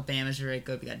here. Alabama's very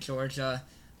good. We got Georgia.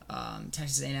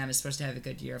 Texas A&M is supposed to have a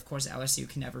good year. Of course, LSU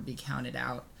can never be counted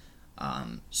out.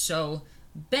 So,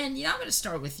 Ben, I'm going to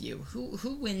start with you.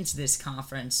 Who wins this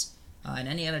conference, and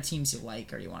any other teams you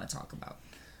like or you want to talk about?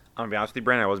 I'm going to be honest with you,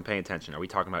 Brandon, I wasn't paying attention. Are we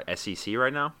talking about SEC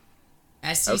right now?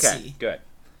 SEC. Okay, good.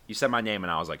 You said my name,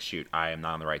 and I was like, shoot, I am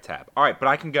not on the right tab. All right, but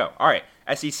I can go. All right,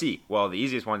 SEC. Well, the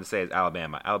easiest one to say is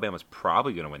Alabama. Alabama's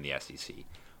probably going to win the SEC.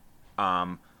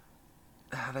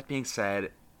 That being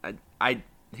said,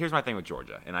 here's my thing with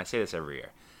Georgia, and I say this every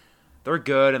year. They're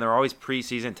good, and they're always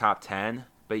preseason top 10,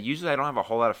 but usually I don't have a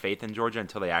whole lot of faith in Georgia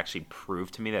until they actually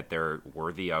prove to me that they're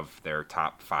worthy of their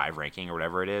top 5 ranking or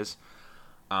whatever it is.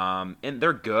 And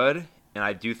they're good, and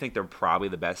I do think they're probably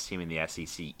the best team in the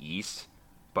SEC East,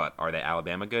 but are they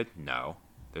Alabama good? No.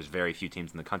 There's very few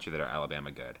teams in the country that are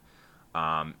Alabama good.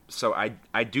 So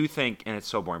I do think, and it's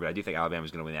so boring, but I do think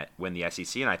Alabama's going to win the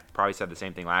SEC, and I probably said the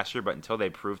same thing last year, but until they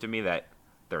prove to me that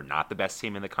they're not the best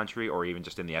team in the country or even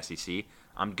just in the SEC,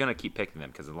 I'm going to keep picking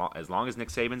them because as long as Nick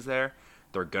Saban's there,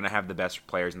 they're going to have the best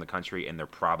players in the country, and they're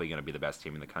probably going to be the best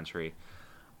team in the country.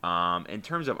 In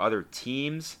terms of other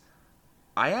teams,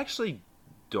 I actually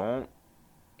don't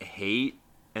hate,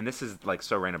 and this is like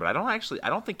so random, but I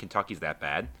don't think Kentucky's that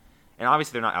bad. And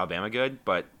obviously they're not Alabama good,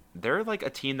 but they're like a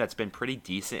team that's been pretty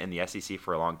decent in the SEC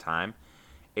for a long time.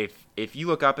 If you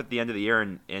look up at the end of the year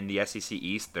in the SEC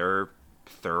East, they're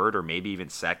third or maybe even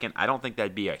second. I don't think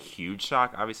that'd be a huge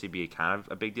shock. Obviously, it'd be kind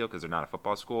of a big deal because they're not a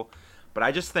football school. But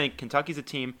I just think Kentucky's a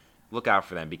team. Look out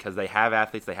for them because they have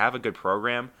athletes. They have a good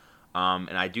program.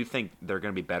 And I do think they're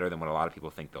going to be better than what a lot of people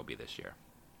think they'll be this year.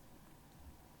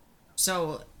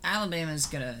 So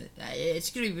Alabama's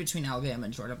it's gonna be between Alabama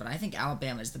and Georgia, but I think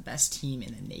Alabama is the best team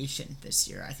in the nation this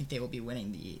year. I think they will be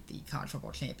winning the college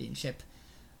football championship.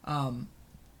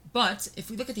 But if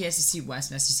we look at the SEC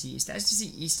West and SEC East, the SEC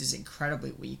East is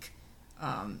incredibly weak.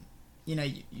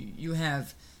 You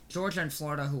have Georgia and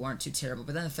Florida who aren't too terrible,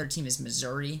 but then the third team is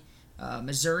Missouri.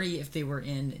 Missouri, if they were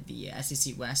in the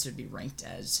SEC West, would be ranked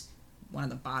as one of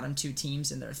the bottom 2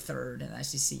 teams, and they're third in the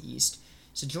SEC East.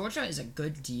 So Georgia is a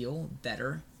good deal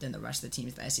better than the rest of the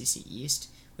teams in the SEC East,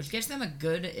 which gives them a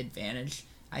good advantage.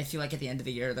 I feel like at the end of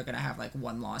the year they're going to have like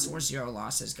 1 loss or 0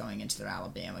 losses going into their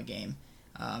Alabama game.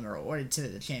 or to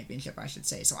the championship, I should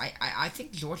say. So I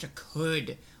think Georgia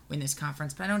could win this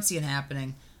conference, but I don't see it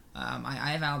happening.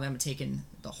 I have Alabama taking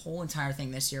the whole entire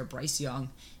thing this year. Bryce Young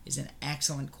is an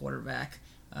excellent quarterback,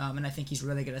 and I think he's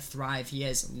really going to thrive. He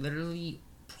has literally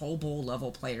Pro Bowl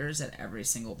level players at every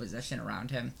single position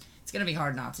around him. It's going to be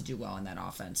hard not to do well in that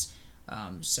offense.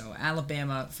 So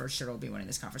Alabama for sure will be winning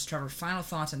this conference. Trevor, final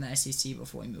thoughts on the SEC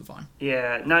before we move on?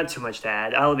 Yeah, not too much to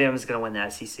add. Alabama's going to win the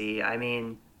SEC. I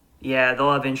mean, yeah,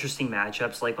 they'll have interesting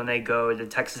matchups, like when they go to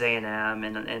Texas A&M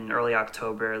in early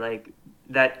October. Like,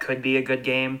 that could be a good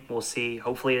game. We'll see.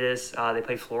 Hopefully it is. They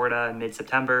play Florida in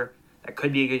mid-September. That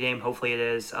could be a good game. Hopefully it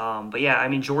is. But yeah, I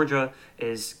mean, Georgia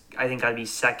is, I think, got to be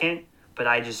second. But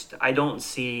I don't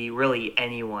see really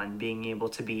anyone being able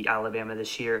to beat Alabama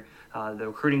this year. The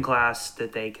recruiting class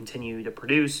that they continue to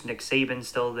produce, Nick Saban's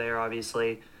still there,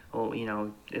 obviously. Well,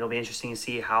 it'll be interesting to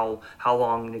see how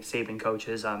long Nick Saban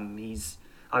coaches. He's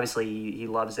obviously he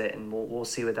loves it, and we'll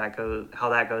see how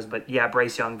that goes. But yeah,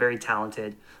 Bryce Young, very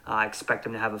talented. I expect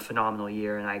him to have a phenomenal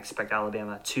year, and I expect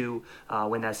Alabama to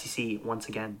win the SEC once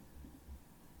again.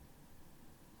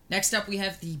 Next up, we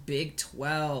have the Big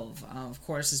 12. Of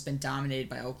course, has been dominated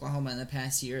by Oklahoma in the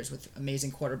past years with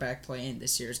amazing quarterback play, and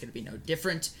this year is going to be no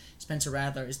different. Spencer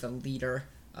Rattler is the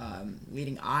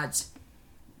leading odds,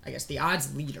 the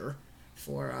odds leader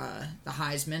for the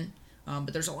Heisman.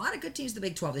 But there's a lot of good teams in the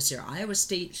Big 12 this year. Iowa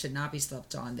State should not be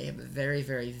slept on. They have a very,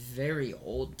 very, very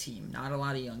old team. Not a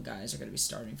lot of young guys are going to be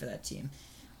starting for that team.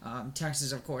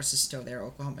 Texas, of course, is still there.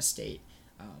 Oklahoma State.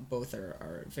 Both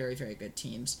are very, very good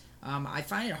teams. I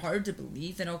find it hard to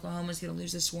believe that Oklahoma's going to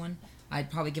lose this one.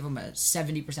 I'd probably give them a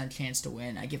 70% chance to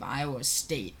win. I give Iowa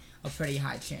State a pretty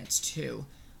high chance, too.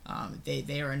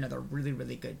 They are another really,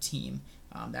 really good team.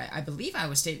 I believe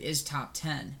Iowa State is top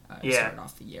 10 to start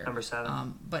off the year. Number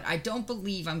 7. But I don't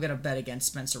believe I'm going to bet against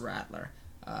Spencer Rattler.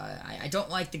 I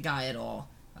don't like the guy at all.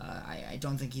 I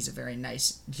don't think he's a very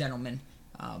nice gentleman.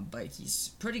 But he's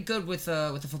pretty good with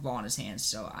the football in his hands,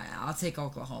 so I'll take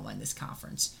Oklahoma in this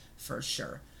conference for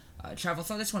sure. Trav, I'll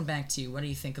throw this one back to you. What do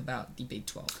you think about the Big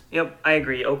 12? Yep, I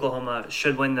agree. Oklahoma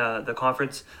should win the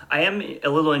conference. I am a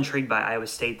little intrigued by Iowa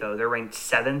State, though. They're ranked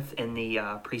 7th in the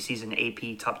preseason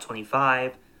AP Top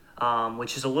 25,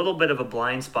 which is a little bit of a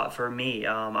blind spot for me.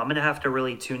 I'm going to have to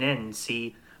really tune in and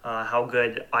see how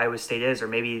good Iowa State is, or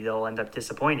maybe they'll end up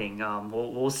disappointing.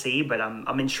 We'll see, but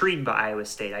I'm intrigued by Iowa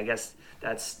State. I guess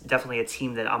that's definitely a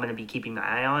team that I'm going to be keeping my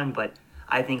eye on, but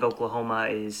I think Oklahoma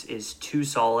is too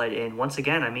solid. And once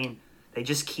again, I mean, they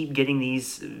just keep getting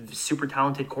these super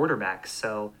talented quarterbacks.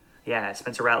 So, yeah,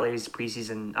 Spencer Rattler is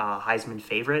preseason Heisman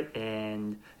favorite,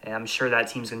 and I'm sure that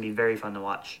team's going to be very fun to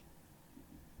watch.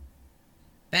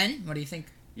 Ben, what do you think?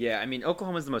 Yeah, I mean,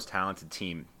 Oklahoma's the most talented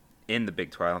team in the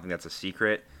Big 12. I don't think that's a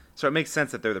secret. So it makes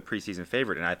sense that they're the preseason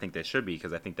favorite, and I think they should be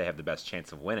because I think they have the best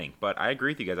chance of winning. But I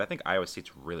agree with you guys. I think Iowa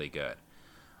State's really good.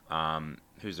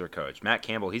 Who's their coach? Matt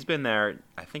Campbell. He's been there,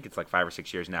 I think it's like 5 or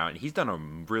 6 years now, and he's done a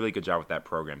really good job with that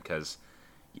program because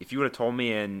if you would have told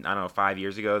me 5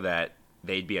 years ago that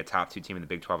they'd be a top 2 team in the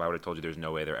Big 12, I would have told you there's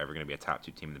no way they're ever going to be a top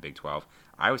 2 team in the Big 12.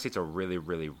 Iowa State's a really,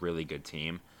 really, really good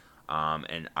team.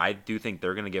 And I do think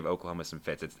they're going to give Oklahoma some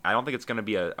fits. I don't think it's going to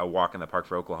be a walk in the park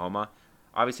for Oklahoma.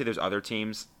 Obviously, there's other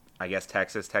teams. I guess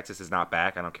Texas. Texas is not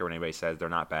back. I don't care what anybody says. They're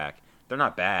not back. They're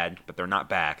not bad, but they're not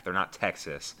back. They're not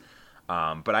Texas.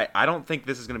 But I don't think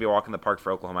this is going to be a walk in the park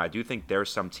for Oklahoma. I do think there's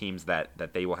some teams that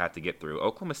they will have to get through.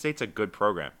 Oklahoma State's a good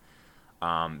program.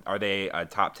 Are they a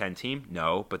top 10 team?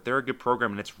 No, but they're a good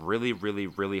program, and it's really, really,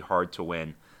 really hard to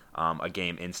win a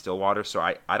game in Stillwater. So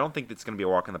I don't think it's going to be a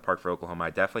walk in the park for Oklahoma. I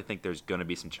definitely think there's going to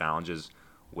be some challenges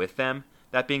with them.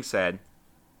 That being said,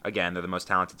 again, they're the most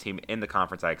talented team in the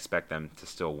conference. I expect them to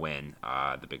still win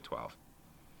the Big 12.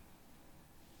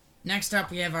 Next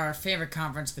up, we have our favorite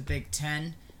conference, the Big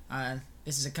 10.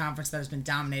 This is a conference that has been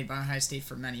dominated by Ohio State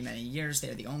for many, many years.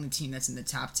 They're the only team that's in the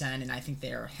top 10, and I think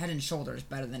they are head and shoulders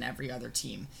better than every other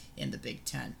team in the Big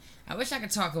 10. I wish I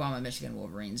could talk about my Michigan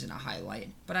Wolverines in a highlight,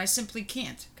 but I simply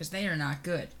can't, because they are not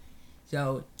good.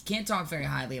 So, can't talk very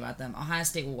highly about them. Ohio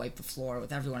State will wipe the floor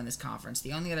with everyone in this conference.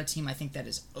 The only other team I think that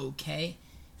is okay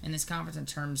in this conference in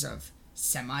terms of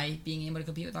being able to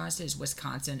compete with Ohio State is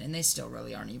Wisconsin, and they still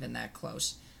really aren't even that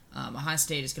close. Ohio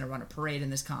State is going to run a parade in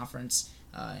this conference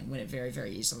and win it very,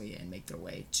 very easily and make their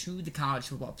way to the college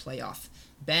football playoff.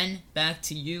 Ben, back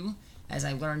to you. As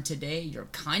I learned today, you're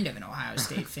kind of an Ohio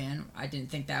State fan. I didn't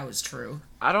think that was true.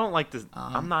 I don't like this.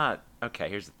 I'm not. Okay,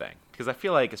 here's the thing. Because I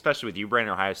feel like, especially with you,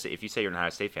 Brandon, Ohio State, if you say you're an Ohio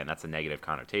State fan, that's a negative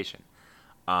connotation.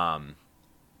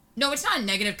 No, it's not a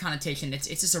negative connotation. It's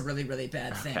just a really, really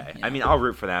bad thing. Okay. You know? I mean, I'll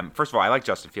root for them. First of all, I like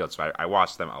Justin Fields, so I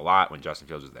watched them a lot when Justin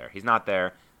Fields was there. He's not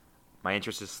there. my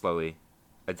interest is slowly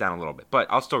down a little bit, but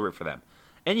I'll still root for them.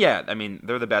 And yeah, I mean,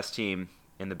 they're the best team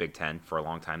in the Big Ten for a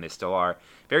long time. They still are.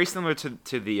 Very similar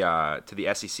to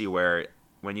the SEC, where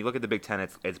when you look at the Big Ten,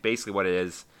 it's basically what it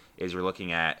is you're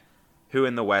looking at who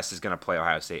in the West is going to play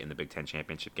Ohio State in the Big Ten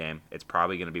championship game. It's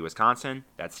probably going to be Wisconsin.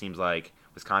 That seems like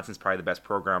Wisconsin's probably the best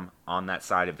program on that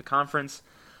side of the conference.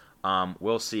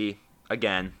 We'll see.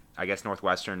 Again, I guess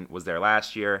Northwestern was there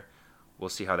last year. We'll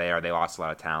see how they are. They lost a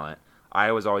lot of talent.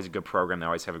 Iowa's always a good program. They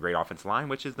always have a great offensive line,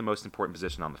 which is the most important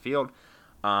position on the field.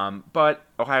 But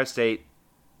Ohio State,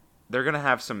 they're going to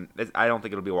have some – I don't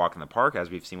think it'll be a walk in the park, as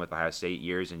we've seen with Ohio State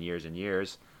years and years and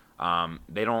years.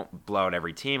 They don't blow out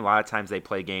every team. A lot of times they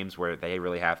play games where they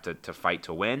really have to fight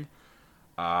to win.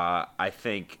 I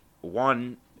think,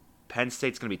 Penn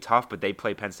State's going to be tough, but they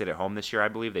play Penn State at home this year, I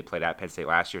believe. They played at Penn State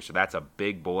last year, so that's a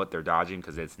big bullet they're dodging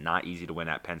because it's not easy to win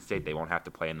at Penn State. They won't have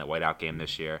to play in the whiteout game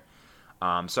this year.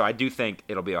 So I do think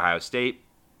it'll be Ohio State.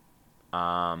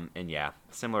 And yeah,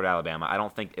 similar to Alabama, I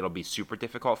don't think it'll be super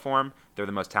difficult for them. They're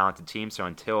the most talented team, so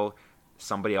until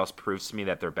somebody else proves to me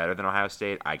that they're better than Ohio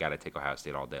State, I got to take Ohio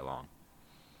State all day long.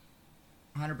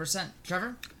 100%.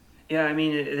 Trevor? Yeah, I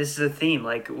mean, this is a theme.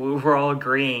 Like, we're all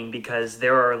agreeing because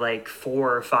there are like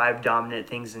 4 or 5 dominant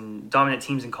teams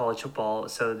in college football.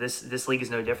 So this league is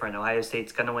no different. Ohio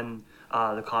State's going to win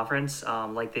the conference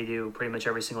like they do pretty much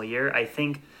every single year. I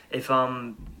think if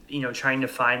trying to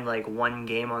find like one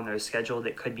game on their schedule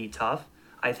that could be tough,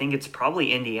 I think it's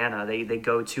probably Indiana. They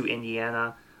go to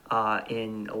Indiana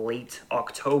in late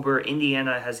October.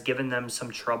 Indiana has given them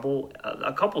some trouble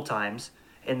a couple times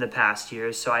in the past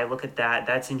years, so I look at that.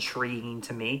 That's intriguing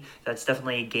to me. That's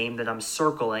definitely a game that I'm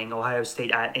circling. Ohio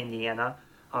State at Indiana,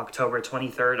 October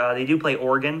 23rd. They do play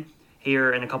Oregon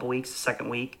here in a couple weeks, the second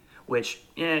week, which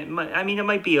it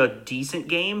might be a decent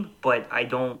game, but I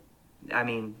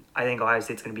think Ohio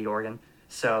State's going to beat Oregon.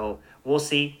 So we'll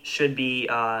see. Should be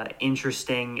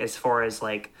interesting as far as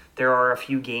like there are a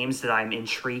few games that I'm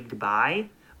intrigued by,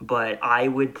 but I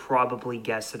would probably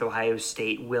guess that Ohio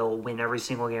State will win every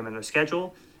single game on their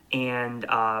schedule and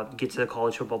get to the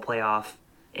college football playoff.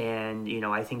 And,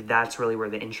 I think that's really where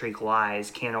the intrigue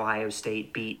lies. Can Ohio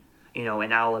State beat,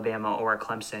 an Alabama or a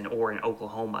Clemson or an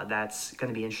Oklahoma? That's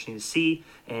going to be interesting to see.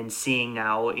 And seeing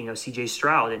now, C.J.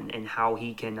 Stroud and how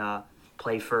he can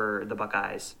play for the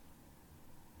Buckeyes.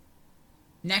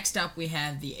 Next up, we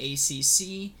have the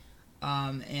ACC.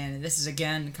 And this is,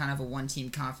 again, kind of a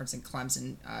one-team conference in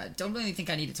Clemson. Don't really think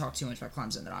I need to talk too much about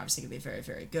Clemson. They're obviously going to be very,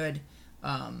 very good.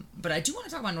 But I do want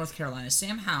to talk about North Carolina.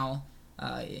 Sam Howell,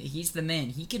 he's the man.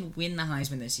 He can win the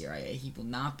Heisman this year. He will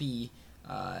not be...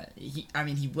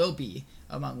 he will be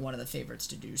among one of the favorites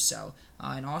to do so.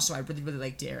 And also, I really, really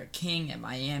like Derek King at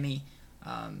Miami.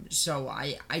 So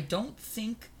I don't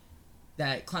think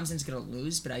that Clemson's going to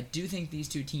lose, but I do think these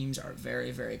two teams are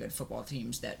very, very good football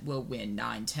teams that will win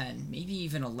 9, 10, maybe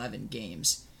even 11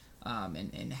 games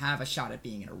and have a shot at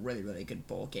being in a really, really good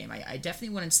bowl game. I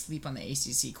definitely wouldn't sleep on the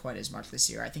ACC quite as much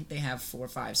this year. I think they have 4,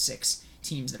 5, 6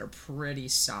 teams that are pretty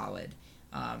solid.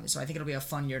 So I think it'll be a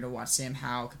fun year to watch Sam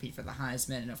Howell compete for the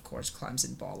Heisman and, of course,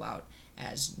 Clemson ball out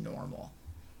as normal.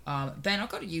 Ben, I'll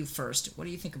go to you first. What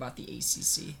do you think about the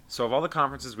ACC? So of all the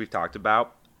conferences we've talked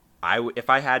about, if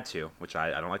I had to, which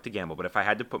I don't like to gamble, but if I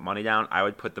had to put money down, I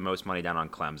would put the most money down on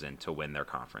Clemson to win their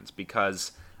conference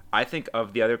because I think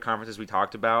of the other conferences we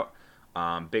talked about,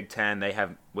 Big Ten, they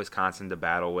have Wisconsin to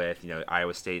battle with,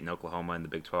 Iowa State and Oklahoma in the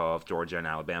Big 12, Georgia and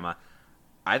Alabama.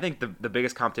 I think the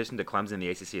biggest competition to Clemson in the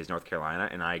ACC is North Carolina,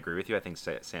 and I agree with you. I think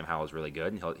Sam Howell is really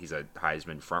good, and he's a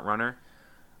Heisman frontrunner,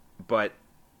 but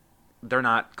they're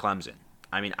not Clemson.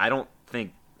 I mean,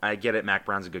 I get it, Mac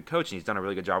Brown's a good coach, and he's done a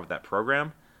really good job with that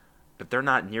program, but they're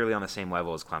not nearly on the same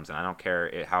level as Clemson. I don't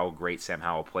care how great Sam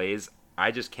Howell plays.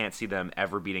 I just can't see them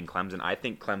ever beating Clemson. I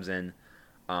think Clemson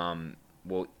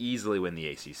will easily win the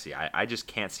ACC. I just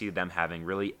can't see them having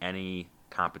really any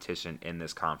competition in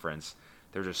this conference.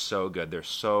 They're just so good. They're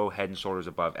so head and shoulders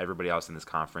above everybody else in this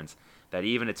conference that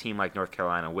even a team like North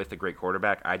Carolina with a great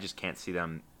quarterback, I just can't see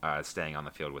them staying on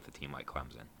the field with a team like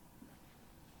Clemson.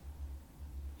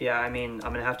 Yeah, I mean,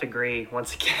 I'm going to have to agree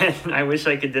once again. I wish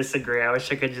I could disagree. I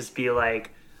wish I could just be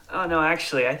like, oh, no,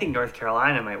 actually, I think North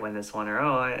Carolina might win this one.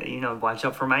 Or, watch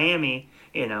out for Miami.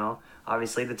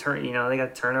 Obviously, they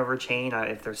got turnover chain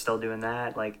if they're still doing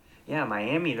that. Like, yeah,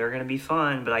 Miami, they're going to be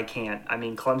fun, but I can't. I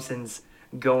mean, Clemson's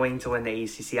going to win the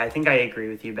ACC. I think I agree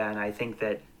with you, Ben. I think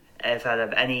that if out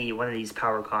of any one of these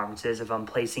power conferences, if I'm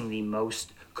placing the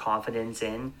most confidence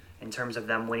in terms of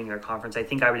them winning their conference, I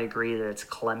think I would agree that it's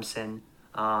Clemson.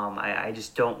 I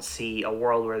just don't see a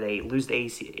world where they lose the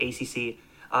ACC.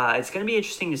 It's going to be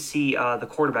interesting to see the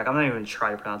quarterback. I'm not even going to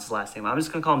try to pronounce his last name. I'm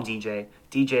just going to call him DJ.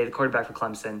 DJ, the quarterback for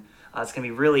Clemson. It's going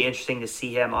to be really interesting to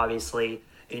see him, obviously.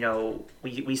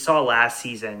 We saw last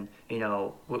season,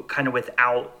 kind of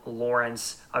without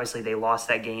Lawrence. Obviously, they lost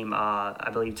that game, I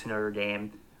believe, to Notre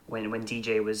Dame when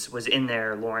DJ was in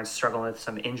there. Lawrence struggling with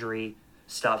some injury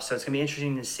stuff. So it's going to be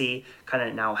interesting to see kind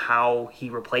of now how he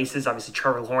replaces, obviously,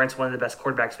 Trevor Lawrence, one of the best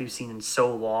quarterbacks we've seen in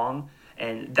so long.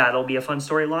 And that'll be a fun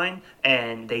storyline.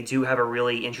 And they do have a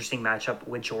really interesting matchup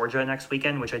with Georgia next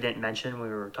weekend, which I didn't mention when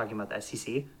we were talking about the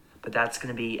SEC. But that's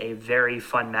going to be a very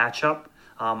fun matchup.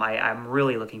 I'm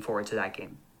really looking forward to that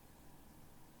game.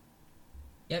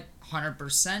 Yep,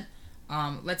 100%.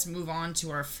 Let's move on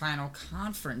to our final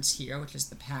conference here, which is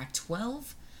the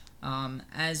Pac-12.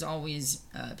 As always,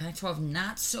 Pac-12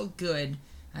 not so good.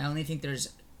 I only think there's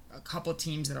a couple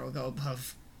teams that will go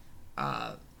above,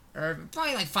 or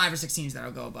probably like 5 or 6 teams that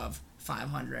will go above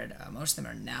 500. Most of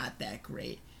them are not that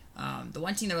great. The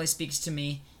one team that really speaks to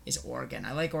me is Oregon.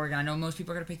 I like Oregon. I know most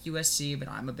people are going to pick USC, but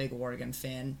I'm a big Oregon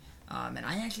fan. And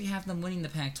I actually have them winning the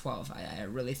Pac-12. I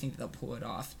really think they'll pull it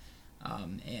off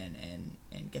and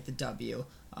get the W.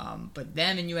 But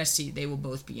them and USC, they will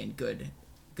both be in good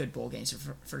bowl games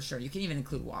for sure. You can even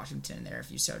include Washington in there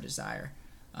if you so desire.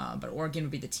 But Oregon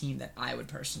would be the team that I would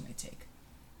personally take.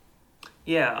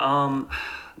 Yeah.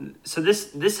 So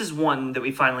this is one that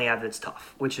we finally have that's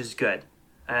tough, which is good.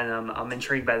 And I'm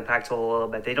intrigued by the Pac-12 a little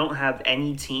bit. They don't have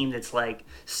any team that's like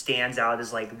stands out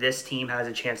as like this team has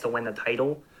a chance to win the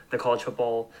title, the college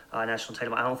football national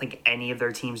title. I don't think any of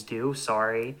their teams do.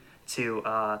 Sorry to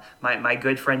my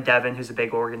good friend Devin, who's a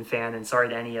big Oregon fan, and sorry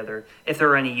to any other, if there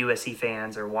are any USC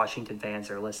fans or Washington fans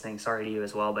that are listening, sorry to you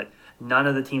as well. But none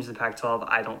of the teams in the Pac-12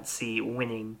 I don't see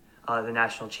winning the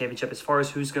national championship. As far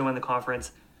as who's going to win the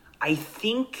conference, I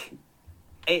think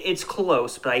it's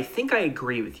close, but I think I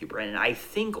agree with you, Brendan. I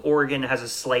think Oregon has a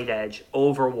slight edge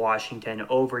over Washington,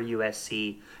 over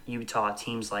USC, Utah,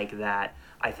 teams like that.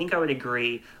 I think I would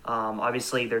agree.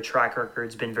 Obviously, their track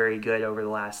record's been very good over the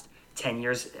last 10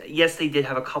 years. Yes, they did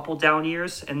have a couple down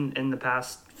years in the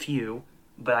past few,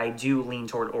 but I do lean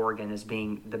toward Oregon as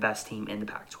being the best team in the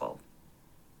Pac-12.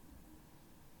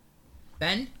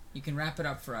 Ben, you can wrap it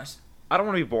up for us. I don't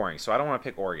want to be boring, so I don't want to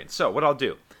pick Oregon. So what I'll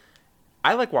do,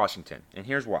 I like Washington, and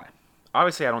here's why.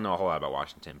 Obviously, I don't know a whole lot about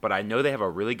Washington, but I know they have a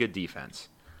really good defense.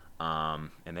 And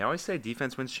they always say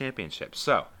defense wins championships.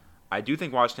 So I do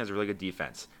think Washington has a really good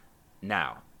defense.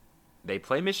 Now, they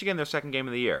play Michigan their second game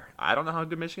of the year. I don't know how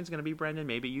good Michigan's going to be, Brendan.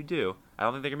 Maybe you do. I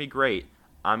don't think they're going to be great.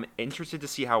 I'm interested to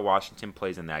see how Washington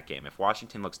plays in that game. If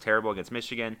Washington looks terrible against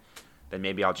Michigan, then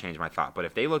maybe I'll change my thought. But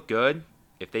if they look good,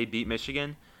 if they beat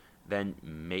Michigan, then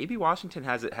maybe Washington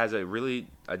has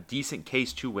a decent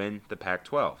case to win the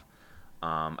Pac-12.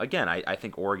 Again, I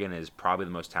think Oregon is probably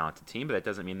the most talented team, but that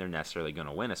doesn't mean they're necessarily going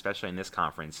to win, especially in this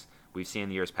conference. We've seen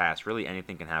in years past, really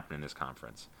anything can happen in this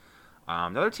conference.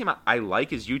 Another team I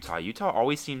like is Utah. Utah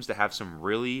always seems to have some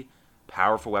really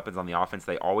powerful weapons on the offense.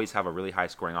 They always have a really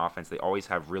high-scoring offense. They always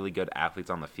have really good athletes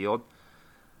on the field.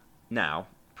 Now,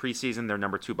 preseason, they're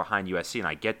number 2 behind USC, and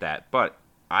I get that, but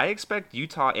I expect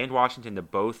Utah and Washington to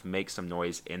both make some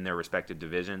noise in their respective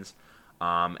divisions.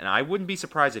 And I wouldn't be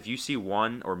surprised if you see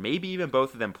one or maybe even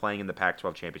both of them playing in the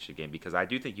Pac-12 championship game, because I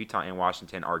do think Utah and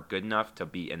Washington are good enough to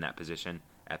be in that position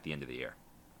at the end of the year.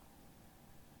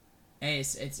 Hey,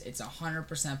 it's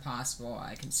 100% possible.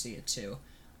 I can see it too.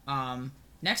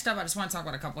 Next up, I just want to talk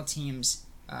about a couple of teams.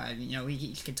 We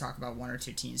each could talk about one or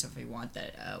two teams if we want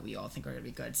that we all think are going to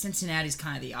be good. Cincinnati's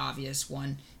kind of the obvious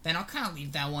one. Ben, I'll kind of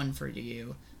leave that one for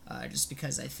you, just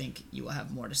because I think you will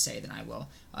have more to say than I will.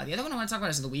 The other one I want to talk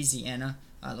about is Louisiana.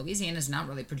 Louisiana's not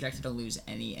really projected to lose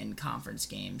any in-conference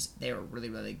games. They are really,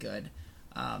 really good.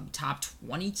 Top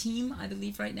 20 team, I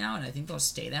believe, right now, and I think they'll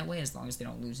stay that way as long as they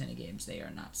don't lose any games they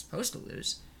are not supposed to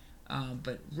lose.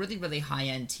 But really, really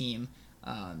high-end team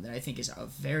that I think is a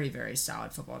very, very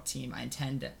solid football team. I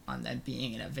intend on them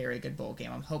being in a very good bowl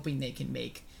game. I'm hoping they can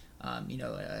make, a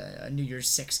New Year's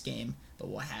Six game, but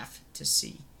we'll have to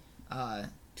see.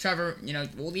 Trevor,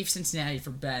 we'll leave Cincinnati for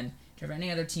Ben. Trevor,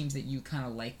 any other teams that you kind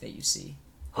of like that you see?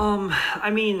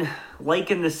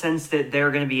 Like in the sense that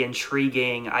they're going to be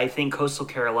intriguing. I think Coastal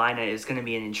Carolina is going to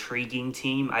be an intriguing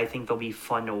team. I think they'll be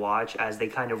fun to watch as they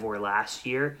kind of were last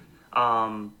year.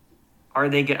 Are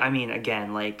they good?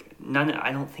 Again,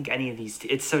 I don't think any of these,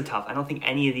 it's so tough. I don't think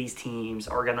any of these teams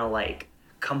are going to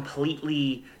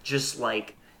completely just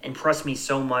impress me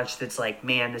so much. That's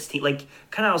man, this team, kind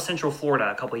of how Central Florida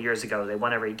a couple of years ago, they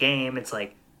won every game. It's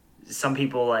some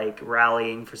people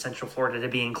rallying for Central Florida to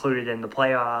be included in the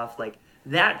playoff.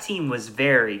 That team was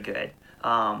very good.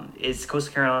 Is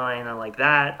Coastal Carolina like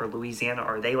that, or Louisiana?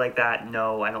 Are they like that?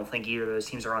 No, I don't think either of those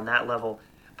teams are on that level.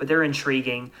 But they're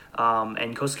intriguing.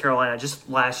 And Coastal Carolina, just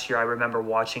last year, I remember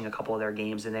watching a couple of their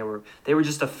games, and they were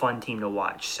just a fun team to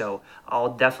watch. So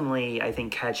I'll definitely, I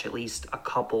think, catch at least a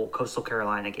couple Coastal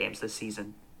Carolina games this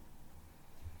season.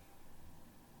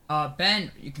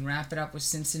 Ben, you can wrap it up with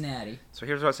Cincinnati. So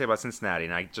here's what I'll say about Cincinnati.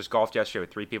 And I just golfed yesterday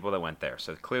with 3 people that went there.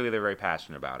 So clearly they're very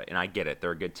passionate about it. And I get it.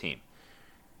 They're a good team.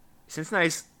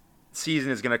 Cincinnati's season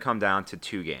is going to come down to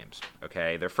 2 games.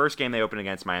 Okay? Their first game they open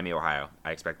against Miami, Ohio.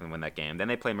 I expect them to win that game. Then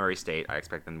they play Murray State. I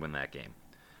expect them to win that game.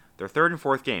 Their third and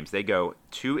fourth games, they go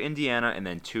to Indiana and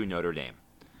then to Notre Dame.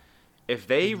 If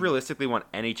they realistically want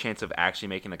any chance of actually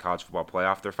making the college football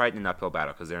playoff, they're fighting an uphill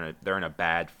battle because they're in a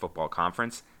bad football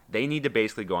conference. They need to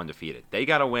basically go undefeated. They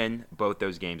got to win both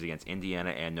those games against Indiana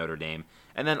and Notre Dame,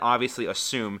 and then obviously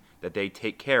assume that they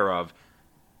take care of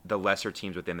the lesser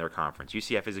teams within their conference.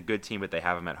 UCF is a good team, but they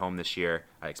have them at home this year.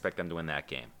 I expect them to win that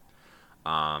game.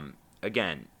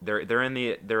 Again, they're in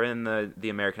the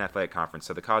American Athletic Conference,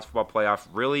 so the college football playoff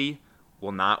really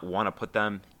will not want to put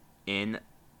them in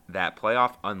that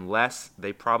playoff unless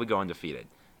they probably go undefeated.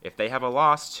 If they have a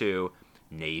loss to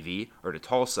Navy or to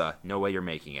Tulsa, no way you're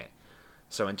making it.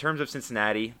 So in terms of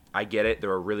Cincinnati, I get it.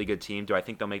 They're a really good team. Do I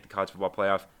think they'll make the college football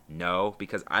playoff? No,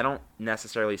 because I don't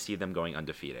necessarily see them going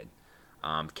undefeated.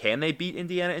 Can they beat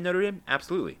Indiana and Notre Dame?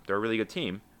 Absolutely. They're a really good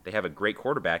team. They have a great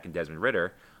quarterback in Desmond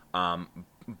Ridder.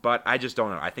 But I just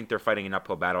don't know. I think they're fighting an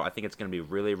uphill battle. I think it's going to be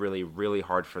really, really, really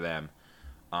hard for them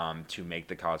to make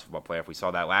the college football playoff. We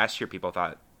saw that last year. People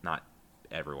thought, not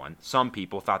everyone, some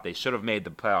people thought they should have made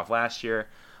the playoff last year.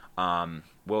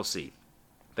 We'll see.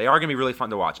 They are going to be really fun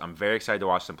to watch. I'm very excited to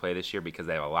watch them play this year because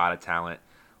they have a lot of talent.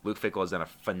 Luke Fickell has done a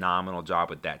phenomenal job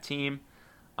with that team.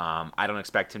 I don't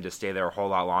expect him to stay there a whole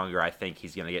lot longer. I think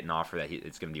he's going to get an offer that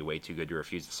it's going to be way too good to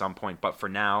refuse at some point. But for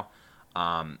now,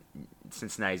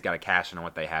 Cincinnati's got to cash in on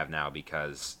what they have now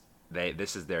because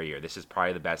this is their year. This is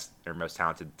probably the best or most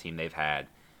talented team they've had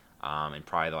in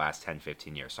probably the last 10,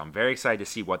 15 years. So I'm very excited to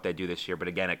see what they do this year. But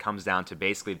again, it comes down to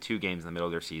basically 2 games in the middle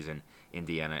of their season,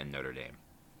 Indiana and Notre Dame.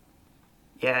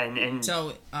 Yeah, and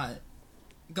so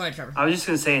go ahead, Trevor. I was just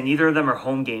going to say, neither of them are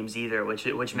home games either,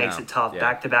 which makes it tough. Yeah.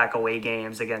 Back-to-back away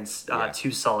games against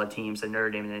 2 solid teams in Notre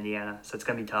Dame and Indiana, so it's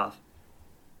going to be tough.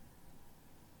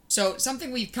 So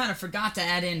something we kind of forgot to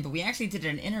add in, but we actually did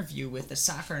an interview with the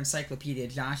soccer encyclopedia,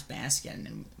 Josh Baskin,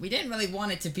 and we didn't really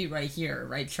want it to be right here,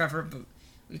 right, Trevor? But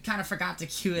we kind of forgot to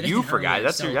cue it in. You forgot.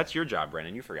 That's your job,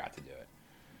 Brennan. You forgot to do it.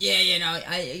 Yeah,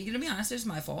 I'm going to be honest, it's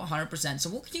my fault, 100%.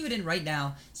 So we'll cue it in right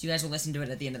now, so you guys will listen to it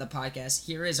at the end of the podcast.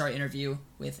 Here is our interview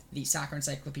with the soccer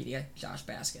encyclopedia, Josh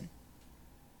Baskin.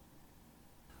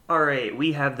 All right,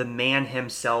 we have the man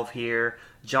himself here,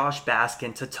 Josh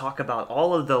Baskin, to talk about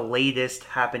all of the latest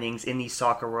happenings in the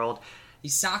soccer world. The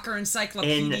soccer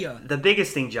encyclopedia. And the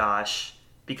biggest thing, Josh,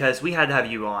 because we had to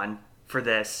have you on for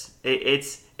this,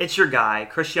 it's your guy,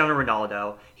 Cristiano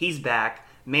Ronaldo. He's back.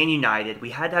 Man United, we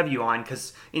had to have you on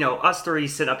because, us 3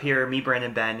 sit up here, me,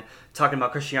 Brandon, Ben, talking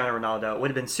about Cristiano Ronaldo. It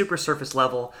would have been super surface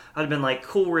level. I'd have been like,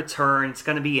 cool return. It's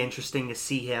going to be interesting to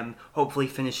see him hopefully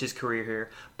finish his career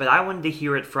here. But I wanted to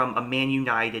hear it from a Man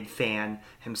United fan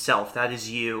himself. That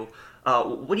is you.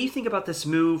 What do you think about this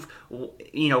move?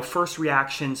 First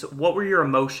reactions. What were your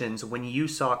emotions when you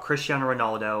saw Cristiano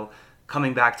Ronaldo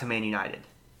coming back to Man United?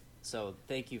 So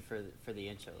thank you for the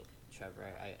intro,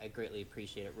 Trevor. I greatly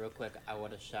appreciate it. Real quick, I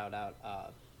want to shout out,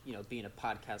 being a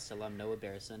podcast alum, Noah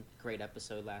Barrison. Great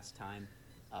episode last time.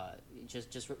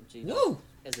 Just as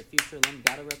a future alum,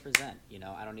 gotta represent.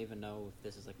 I don't even know if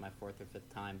this is like my 4th or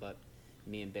 5th time, but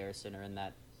me and Barrison are in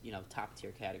that top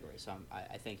tier category. So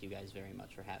I thank you guys very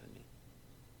much for having me.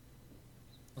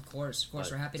 Of course,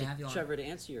 we're happy to have you on. Trevor, to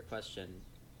answer your question,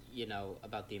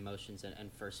 about the emotions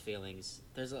and first feelings,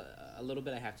 there's a little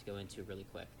bit I have to go into really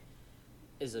quick.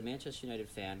 As a Manchester United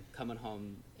fan, coming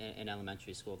home in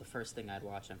elementary school, the first thing I'd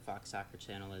watch on Fox Soccer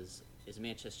Channel is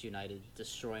Manchester United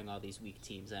destroying all these weak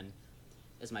teams. And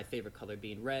as my favorite color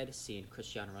being red, seeing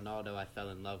Cristiano Ronaldo, I fell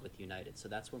in love with United. So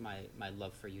that's where my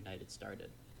love for United started.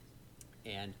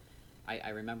 And I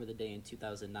remember the day in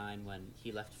 2009 when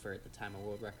he left for, at the time, a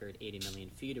world record 80 million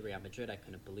fee to Real Madrid. I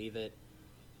couldn't believe it.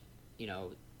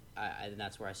 And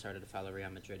that's where I started to follow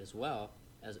Real Madrid as well,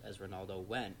 as Ronaldo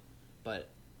went. But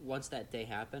once that day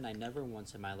happened, I never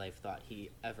once in my life thought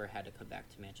he ever had to come back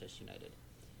to Manchester United.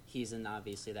 He's in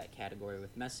obviously that category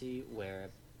with Messi where,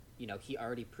 he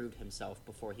already proved himself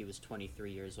before he was 24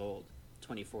 years old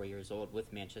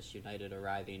with Manchester United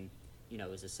arriving,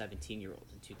 as a 17-year-old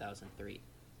in 2003.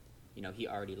 He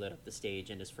already lit up the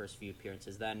stage in his first few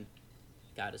appearances then,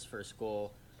 got his first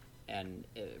goal. and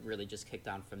it really just kicked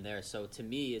on from there. So to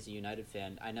me, as a United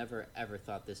fan, I never ever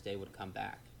thought this day would come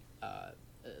back.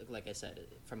 Like I said,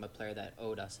 from a player that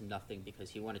owed us nothing because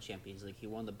he won a Champions League, he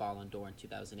won the Ballon d'Or in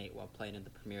 2008 while playing in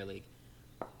the Premier League.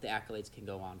 The accolades can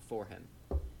go on for him.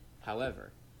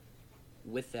 However,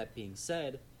 with that being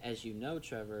said, as you know,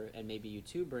 Trevor, and maybe you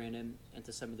too, Brandon, and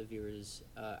to some of the viewers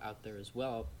out there as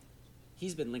well,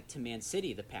 he's been linked to Man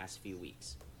City the past few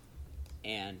weeks.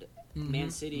 And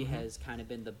Man City has kind of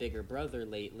been the bigger brother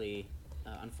lately,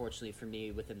 unfortunately for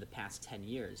me, within the past 10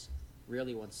 years.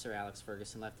 Really, once Sir Alex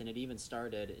Ferguson left, and it even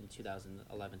started in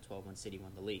 2011-12 when City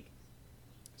won the league.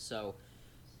 So,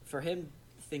 for him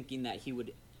thinking that he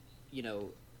would,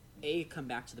 A, come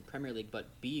back to the Premier League,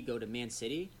 but B, go to Man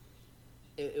City,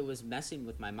 it was messing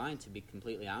with my mind, to be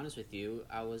completely honest with you.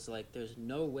 I was like, there's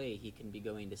no way he can be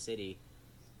going to City.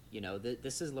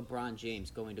 This is LeBron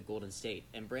James going to Golden State,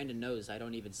 and Brandon knows I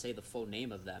don't even say the full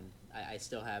name of them. I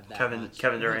still have that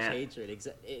Kevin Durant.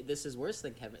 Hatred. This is worse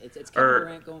than Kevin. It's Kevin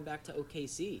Durant going back to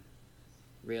OKC.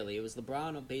 Really, it was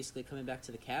LeBron basically coming back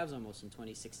to the Cavs almost in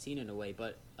 2016 in a way,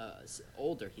 but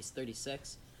older. He's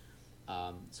 36.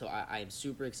 So I am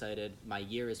super excited. My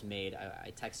year is made.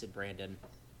 I texted Brandon.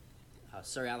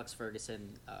 Sir Alex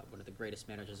Ferguson, one of the greatest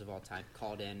managers of all time,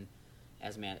 called in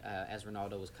as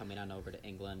Ronaldo was coming on over to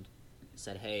England,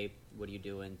 said, "Hey, what are you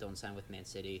doing? Don't sign with Man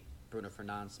City." Bruno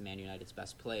Fernandes, Man United's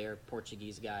best player,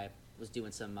 Portuguese guy, was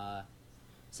doing some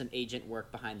agent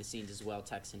work behind the scenes as well,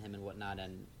 texting him and whatnot,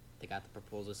 and they got the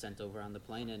proposal sent over on the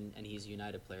plane, and he's a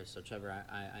United player. So, Trevor,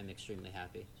 I'm extremely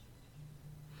happy.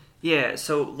 Yeah,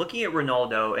 so looking at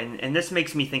Ronaldo, and this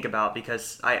makes me think about,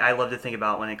 because I love to think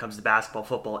about when it comes to basketball,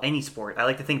 football, any sport, I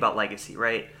like to think about legacy,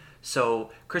 right? So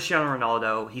Cristiano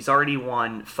Ronaldo, he's already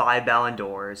won 5 Ballon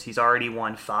d'Ors. He's already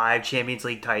won 5 Champions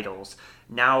League titles.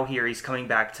 Now here he's coming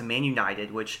back to Man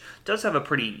United, which does have a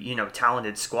pretty,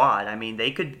 talented squad. I mean,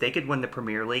 they could win the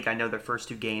Premier League. I know their first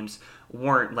 2 games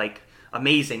weren't like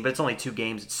amazing, but it's only 2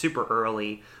 games. It's super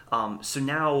early. So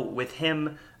now with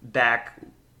him back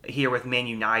here with Man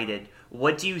United,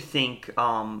 what do you think,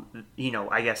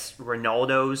 I guess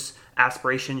Ronaldo's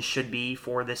aspirations should be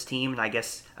for this team? And I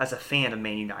guess as a fan of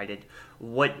Man United,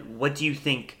 what do you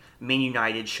think Man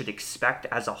United should expect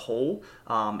as a whole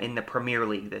in the Premier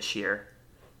League this year?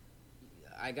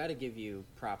 I got to give you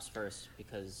props first,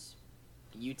 because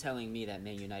you telling me that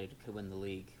Man United could win the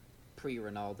league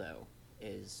pre-Ronaldo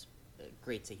is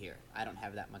great to hear. I don't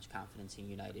have that much confidence in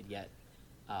United yet.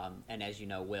 And as you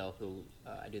know, Will, who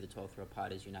I do the 12th Row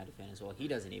Pod, is a United fan as well, he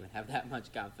doesn't even have that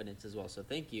much confidence as well. So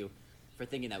thank you for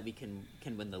thinking that we can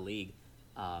win the league.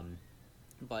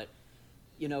 But,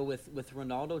 with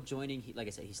Ronaldo joining, like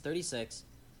I said, he's 36.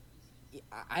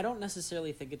 I don't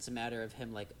necessarily think it's a matter of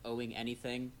him, owing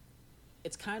anything.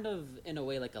 It's kind of, in a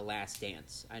way, like a last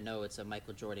dance. I know it's a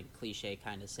Michael Jordan cliche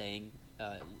kind of saying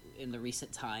in the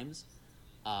recent times.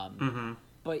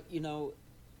 But,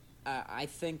 I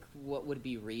think what would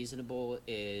be reasonable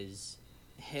is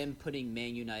him putting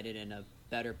Man United in a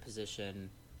better position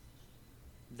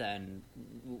than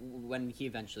when he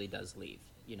eventually does leave.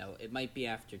 It might be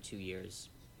after 2 years.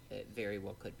 It very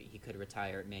well could be. He could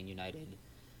retire at Man United.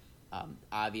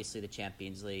 Obviously, the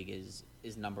Champions League is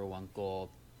number one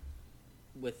goal.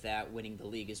 With that, winning the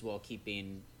league as well,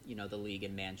 keeping the league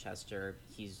in Manchester.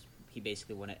 He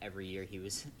basically won it every year. He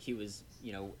was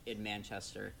in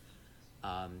Manchester.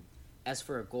 As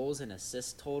for a goals and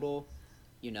assists total,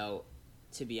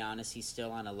 to be honest, he's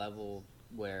still on a level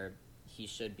where he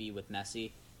should be with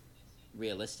Messi.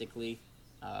 Realistically,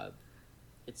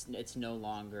 it's no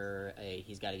longer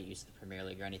he's got to get used to the Premier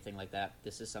League or anything like that.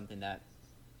 This is something that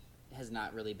has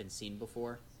not really been seen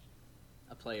before.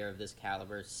 A player of this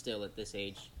caliber, still at this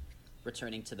age,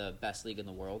 returning to the best league in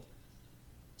the world.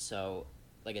 So,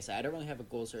 like I said, I don't really have a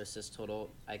goals or assist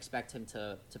total. I expect him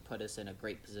to put us in a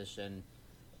great position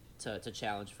to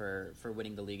challenge for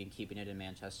winning the league and keeping it in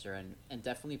Manchester, and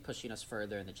definitely pushing us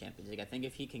further in the Champions League. I think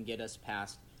if he can get us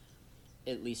past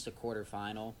at least a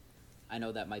quarterfinal, I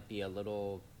know that might be a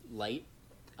little light,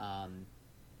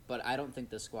 but I don't think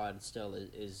the squad still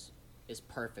is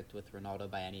perfect with Ronaldo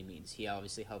by any means. He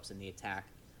obviously helps in the attack,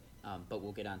 but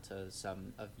we'll get onto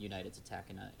some of United's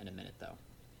attack in a minute, though.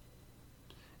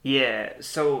 Yeah,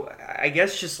 so I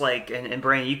guess just and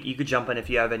Brandon, you could jump in if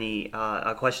you have any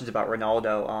questions about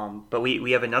Ronaldo. But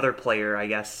we have another player, I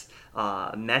guess,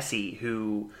 Messi,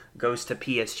 who goes to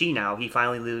PSG now. He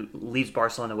finally leaves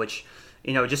Barcelona, which,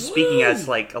 just speaking as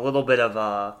a little bit of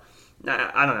a,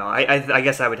 I don't know, I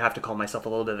guess I would have to call myself a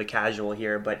little bit of a casual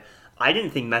here, but I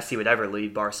didn't think Messi would ever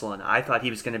leave Barcelona. I thought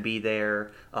he was going to be there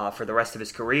for the rest of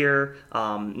his career.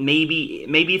 Maybe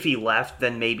if he left,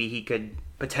 then maybe he could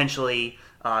potentially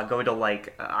go to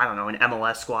I don't know, an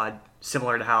MLS squad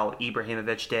similar to how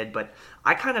Ibrahimovic did. But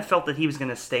I kind of felt that he was going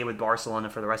to stay with Barcelona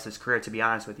for the rest of his career, to be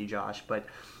honest with you, Josh. But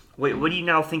what do you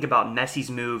now think about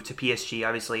Messi's move to PSG?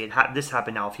 Obviously, this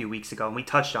happened now a few weeks ago, and we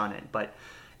touched on it, but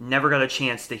never got a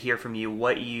chance to hear from you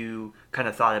what you kind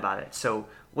of thought about it. So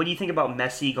what do you think about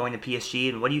Messi going to PSG,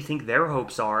 and what do you think their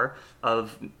hopes are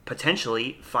of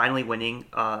potentially finally winning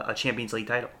a Champions League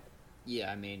title?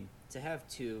 Yeah, I mean, to have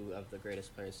two of the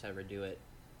greatest players to ever do it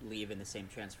leave in the same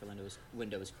transfer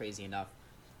window is crazy enough.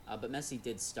 But Messi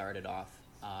did start it off.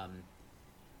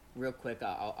 Real quick,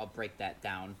 I'll break that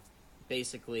down.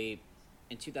 Basically,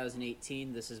 in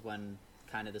 2018, this is when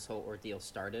kind of this whole ordeal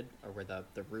started, or where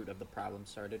the root of the problem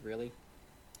started, really.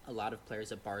 A lot of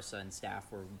players at Barca and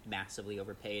staff were massively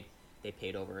overpaid. They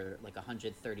paid over like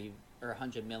 130 or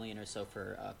 100 million or so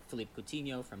for Philippe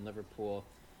Coutinho from Liverpool.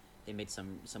 They made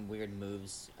some weird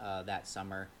moves that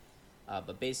summer.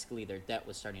 But basically, their debt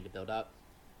was starting to build up.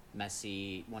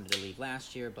 Messi wanted to leave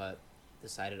last year, but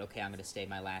decided, okay, I'm going to stay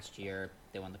my last year.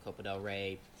 They won the Copa del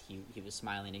Rey. He was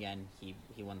smiling again. He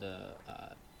won the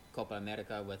Copa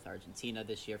America with Argentina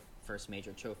this year, first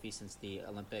major trophy since the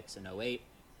Olympics in 2008.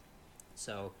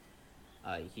 So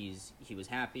he was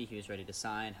happy. He was ready to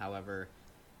sign. However,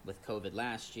 with COVID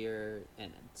last year,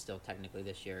 and still technically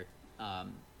this year,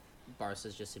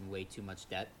 Barca's just in way too much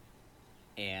debt.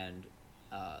 And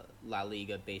La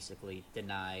Liga basically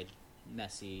denied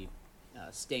Messi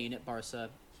staying at Barca.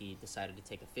 He decided to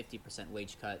take a 50%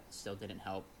 wage cut. Still didn't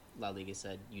help. La Liga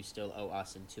said, you still owe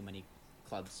us and too many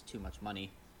clubs too much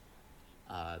money.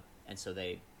 And so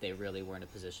they really were in a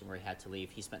position where he had to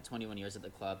leave. He spent 21 years at the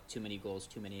club, too many goals,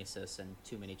 too many assists, and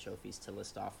too many trophies to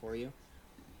list off for you.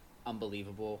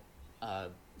 Unbelievable.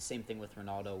 Same thing with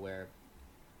Ronaldo, where,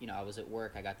 I was at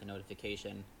work, I got the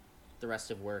notification. The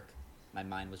rest of work, my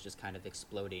mind was just kind of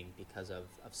exploding because of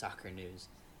soccer news.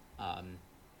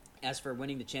 As for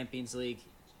winning the Champions League,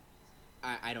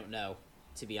 I don't know,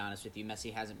 to be honest with you.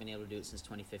 Messi hasn't been able to do it since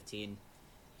 2015.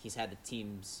 He's had the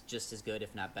teams just as good,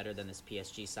 if not better, than this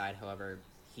PSG side. However,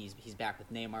 he's back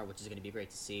with Neymar, which is going to be great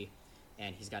to see.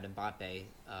 And he's got Mbappe,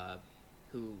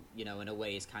 who, in a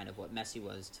way is kind of what Messi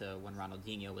was to when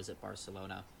Ronaldinho was at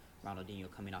Barcelona. Ronaldinho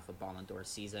coming off a Ballon d'Or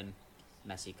season.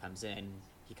 Messi comes in,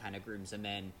 he kind of grooms him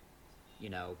in,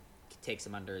 takes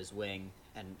him under his wing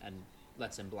and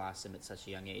lets him blossom at such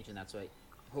a young age. And that's what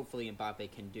hopefully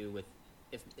Mbappe can do with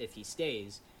if he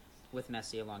stays with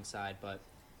Messi alongside. But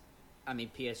I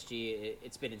mean, PSG,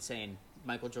 it's been insane.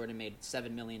 Michael Jordan made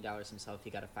 $7 million himself. He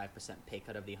got a 5% pay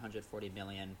cut of the $140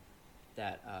 million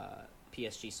that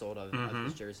PSG sold of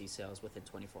his jersey sales within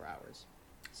 24 hours.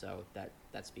 So that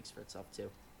speaks for itself too.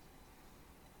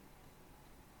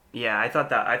 Yeah, I thought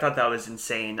that was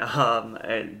insane.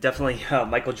 Definitely,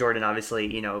 Michael Jordan,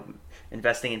 obviously,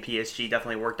 investing in PSG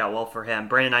definitely worked out well for him.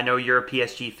 Brandon, I know you're a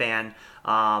PSG fan.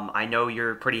 I know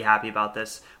you're pretty happy about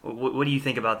this. What do you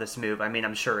think about this move? I mean,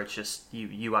 I'm sure it's just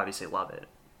you obviously love it.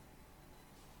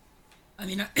 I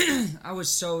mean, I was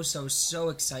so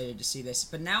excited to see this,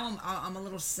 but now I'm a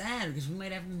little sad because we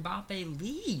might have Mbappe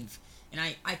leave. And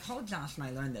I called Josh when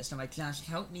I learned this. And I'm like, Josh,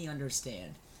 help me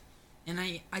understand. And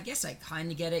I guess I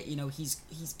kind of get it.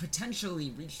 He's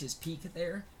potentially reached his peak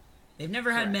there. They've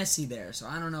never had Messi there, so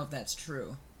I don't know if that's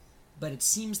true. But it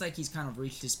seems like he's kind of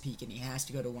reached his peak, and he has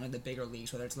to go to one of the bigger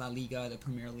leagues, whether it's La Liga or the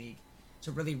Premier League,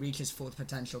 to really reach his full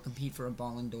potential, compete for a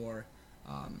Ballon d'Or.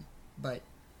 But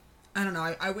I don't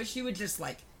know. I wish he would just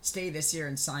stay this year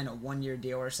and sign a 1-year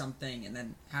deal or something, and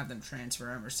then have them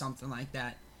transfer him or something like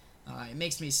that. It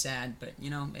makes me sad, but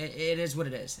it is what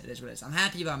it is. It is what it is. I'm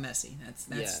happy about Messi.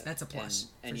 That's a plus.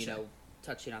 And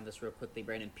touching on this real quickly,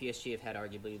 Brandon, PSG have had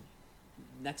arguably,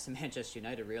 next to Manchester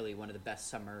United, really one of the best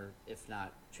summer, if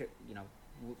not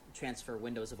transfer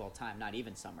windows of all time. Not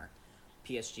even summer.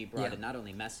 PSG brought in not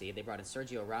only Messi, they brought in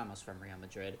Sergio Ramos from Real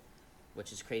Madrid,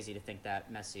 which is crazy to think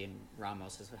that Messi and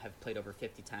Ramos have played over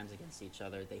 50 times against each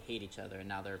other. They hate each other, and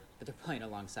now they're playing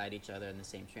alongside each other in the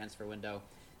same transfer window.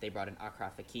 They brought in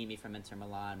Achraf Hakimi from Inter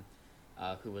Milan,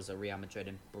 who was a Real Madrid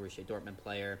and Borussia Dortmund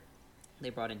player. They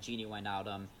brought in Gini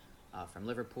Wijnaldum from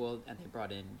Liverpool, and they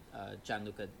brought in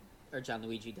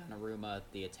Gianluigi Donnarumma,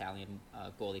 the Italian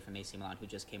goalie from AC Milan, who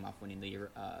just came off winning the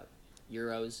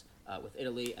Euros with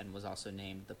Italy and was also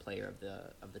named the player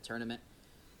of the tournament.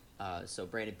 So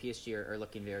Brandon, PSG are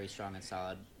looking very strong and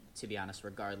solid, to be honest,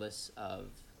 regardless of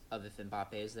if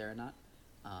Mbappe is there or not.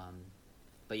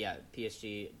 But yeah,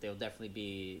 PSG, they'll definitely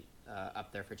be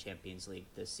up there for Champions League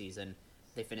this season.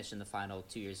 They finished in the final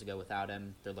 2 years ago without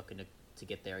him. They're looking to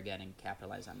get there again and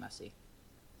capitalize on Messi.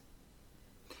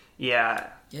 Yeah.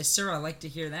 Yes, sir. I like to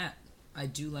hear that. I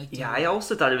do like. Yeah, I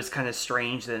also thought it was kind of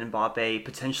strange that Mbappe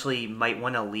potentially might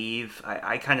want to leave.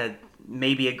 I kind of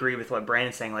maybe agree with what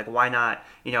Brandon's saying. Like, why not?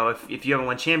 If you haven't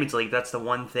won Champions League, that's the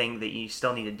one thing that you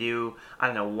still need to do. I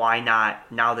don't know, why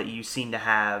not, now that you seem to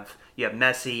have, you have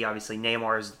Messi, obviously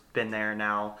Neymar's been there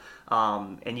now,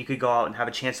 and you could go out and have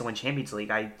a chance to win Champions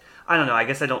League. I don't know. I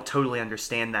guess I don't totally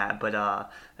understand that,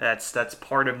 but that's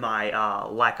part of my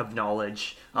lack of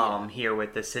knowledge here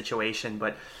with this situation.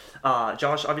 But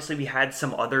Josh, obviously we had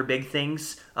some other big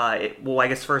things. I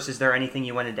guess first, is there anything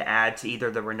you wanted to add to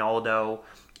either the Ronaldo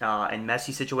and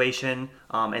Messi situation?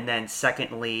 And then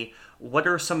secondly, what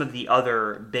are some of the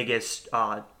other biggest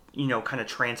kind of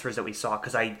transfers that we saw?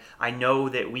 Because I know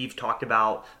that we've talked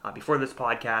about before this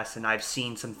podcast, and I've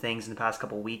seen some things in the past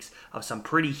couple of weeks of some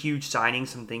pretty huge signings,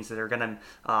 some things that are going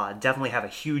to definitely have a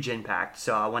huge impact.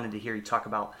 So I wanted to hear you talk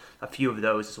about a few of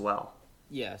those as well.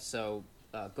 Yeah, so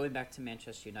going back to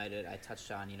Manchester United, I touched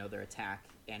on their attack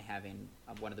and having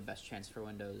one of the best transfer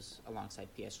windows alongside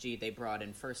PSG. They brought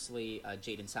in firstly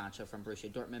Jadon Sancho from Borussia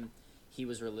Dortmund. He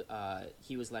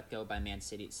was let go by Man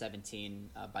City at 17.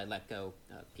 By let go,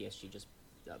 PSG just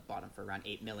bought him for around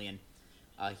 $8 million.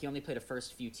 He only played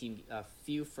a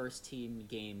few first team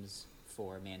games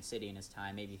for Man City in his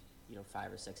time, maybe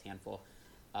 5 or 6 handful,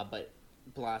 but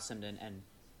blossomed and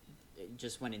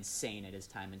just went insane at his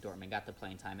time in Dortmund. Got the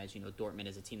playing time. As you know, Dortmund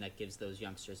is a team that gives those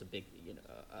youngsters a big,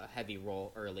 a heavy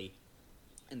role early,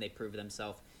 and they prove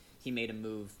themselves. He made a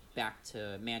move back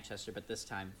to Manchester, but this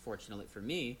time, fortunately for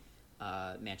me,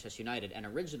 Manchester United. And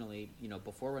originally,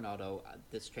 before Ronaldo,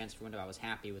 this transfer window, I was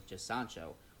happy with just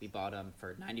Sancho. We bought him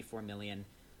for $94 million.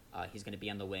 He's going to be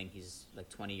on the wing. He's like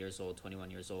 20 years old, 21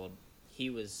 years old.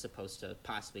 He was supposed to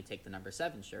possibly take the number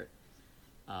 7 shirt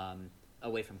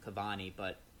away from Cavani,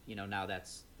 but now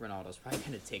that's Ronaldo's probably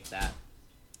going to take that.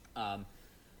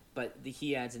 But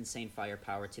he adds insane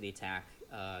firepower to the attack.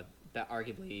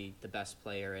 Arguably the best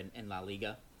player in La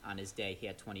Liga. On his day, he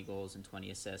had 20 goals and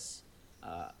 20 assists.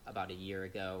 About a year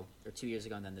ago or 2 years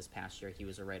ago, and then this past year he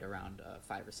was right around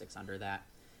 5 or 6 under that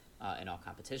in all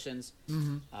competitions.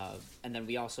 Mm-hmm. And then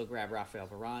we also grabbed Rafael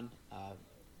Varane,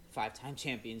 5-time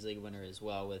Champions League winner as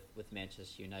well with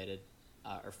Manchester United,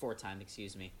 or 4-time,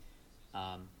 excuse me,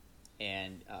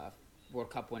 and World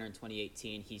Cup winner in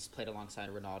 2018. He's played alongside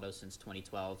Ronaldo since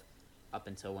 2012, up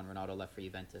until when Ronaldo left for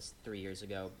Juventus 3 years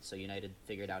ago. So United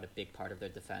figured out a big part of their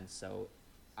defense. So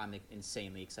I'm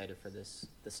insanely excited for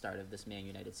the start of this Man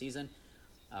United season.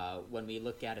 When we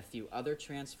look at a few other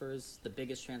transfers, the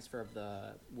biggest transfer of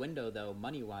the window, though,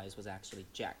 money-wise, was actually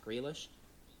Jack Grealish.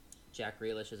 Jack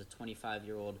Grealish is a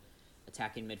 25-year-old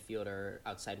attacking midfielder,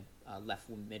 outside left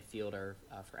midfielder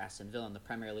for Aston Villa in the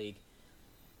Premier League.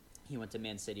 He went to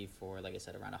Man City for, like I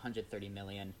said, around $130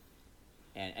 million,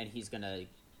 and he's going to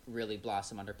really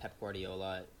blossom under Pep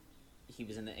Guardiola. He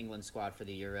was in the England squad for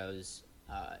the Euros.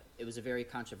 It was a very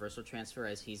controversial transfer,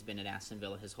 as he's been at Aston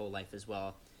Villa his whole life as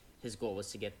well. His goal was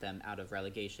to get them out of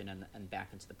relegation and back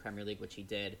into the Premier League, which he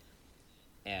did.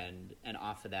 And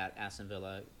off of that, Aston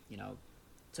Villa,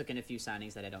 took in a few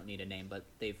signings that I don't need to name, but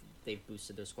they've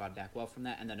boosted their squad back well from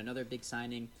that. And then another big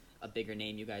signing, a bigger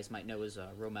name you guys might know, is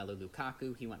Romelu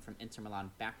Lukaku. He went from Inter Milan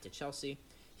back to Chelsea.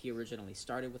 He originally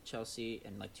started with Chelsea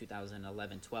in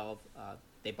 2011-12.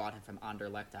 They bought him from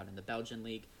Anderlecht out in the Belgian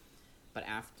league. But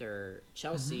after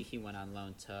Chelsea, he went on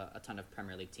loan to a ton of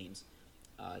Premier League teams.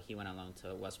 He went on loan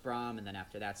to West Brom, and then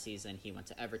after that season, he went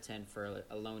to Everton for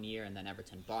a loan year, and then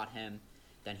Everton bought him.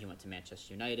 Then he went to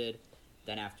Manchester United.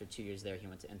 Then after 2 years there, he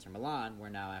went to Inter Milan, where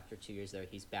now after 2 years there,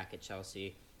 he's back at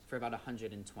Chelsea for about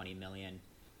 $120 million,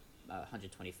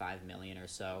 $125 million or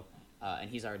so. And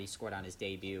he's already scored on his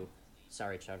debut.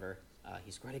 Sorry, Trevor.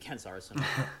 He scored against Arsenal.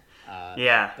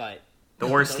 Yeah. But the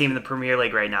worst team in the Premier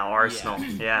League right now, Arsenal.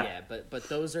 Yeah, but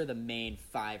those are the main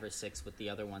 5 or 6, with the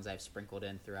other ones I've sprinkled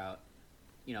in throughout,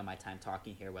 my time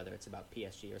talking here, whether it's about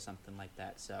PSG or something like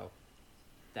that. So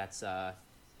that's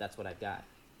what I've got.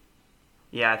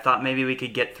 Yeah, I thought maybe we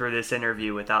could get through this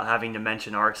interview without having to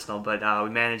mention Arsenal, but we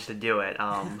managed to do it.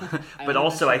 But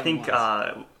also, I think...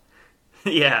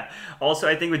 Yeah. Also,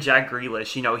 I think with Jack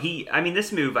Grealish,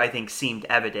 this move, I think, seemed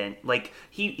evident. Like,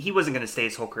 he wasn't going to stay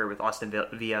his whole career with Aston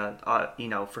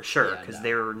Villa, for sure, because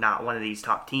they're not one of these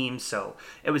top teams. So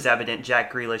it was evident.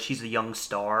 Jack Grealish, he's a young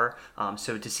star.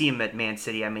 So to see him at Man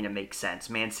City, it makes sense.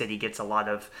 Man City gets a lot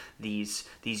of these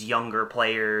younger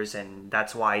players, and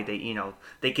that's why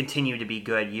they continue to be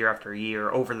good year after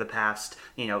year. Over the past,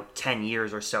 10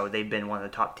 years or so, they've been one of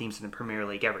the top teams in the Premier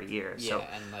League every year. Yeah, so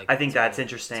and I think that's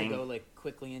interesting. To go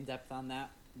quickly in depth on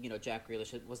that, Jack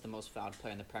Grealish was the most fouled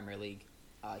player in the Premier League.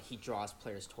 He draws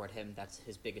players toward him. That's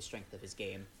his biggest strength of his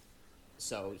game.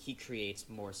 So he creates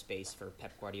more space for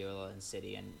Pep Guardiola and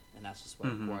City, and that's just what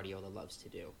Guardiola loves to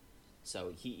do.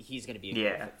 So he's going to be a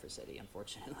good fit for City,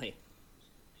 unfortunately.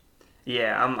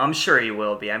 Yeah, I'm sure he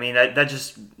will be. I mean,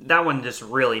 that one just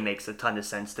really makes a ton of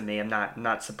sense to me. I'm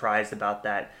not surprised about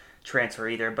that transfer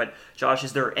either. But Josh,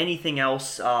 is there anything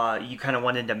else you kind of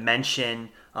wanted to mention?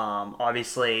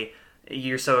 Obviously,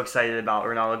 you're so excited about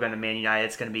Ronaldo going to Man United.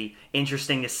 It's going to be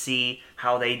interesting to see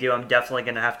how they do. I'm definitely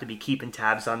going to have to be keeping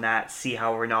tabs on that, see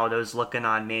how Ronaldo's looking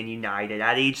on Man United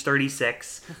at age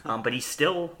 36. But he's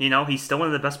still one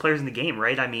of the best players in the game,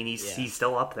 right? I mean, he's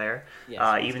still up there,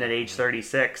 even at age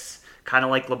 36. Kind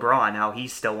of like LeBron, how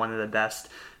he's still one of the best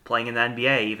playing in the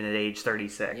NBA, even at age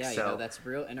 36. Yeah, so that's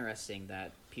real interesting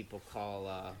that people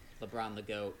call LeBron the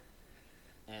GOAT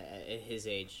at his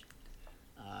age.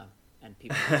 And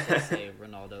people still say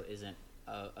Ronaldo isn't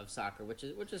of soccer, which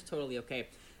is totally okay.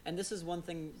 And this is one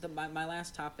thing. My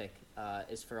last topic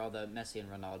is for all the Messi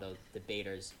and Ronaldo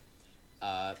debaters.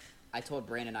 I told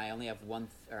Brandon I only have one,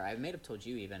 or I may have told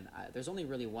you even. There's only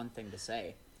really one thing to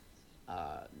say.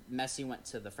 Messi went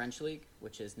to the French league,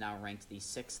 which is now ranked the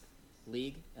 6th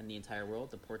league in the entire world.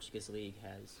 The Portuguese league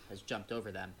has jumped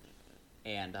over them,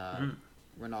 and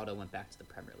Ronaldo went back to the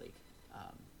Premier League.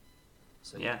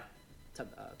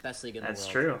 Best league in the world. That's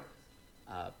true.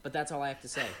 But that's all I have to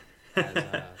say. As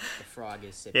the frog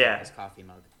is sipping his coffee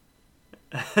mug.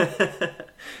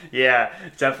 Yeah,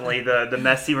 definitely. The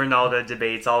Messi Ronaldo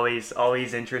debate's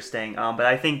always interesting. But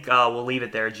I think we'll leave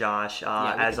it there, Josh.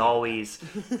 As always,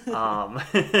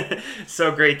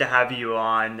 so great to have you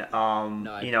on. And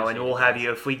we'll have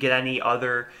you if we get any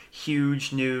other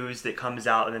huge news that comes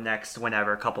out in the next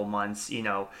couple months.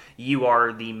 You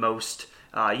are the most.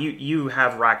 You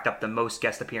have racked up the most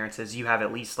guest appearances. You have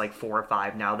at least like 4 or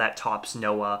 5 now. That tops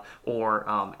Noah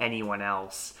or anyone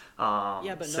else. But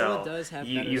Noah does have.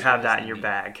 You have that in your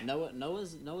bag.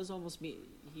 Noah's almost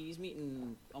he's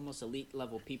meeting almost elite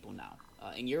level people now.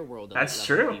 In your world, that's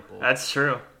true. People. That's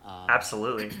true.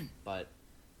 Absolutely. But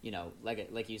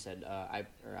like you said,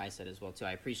 I said as well too.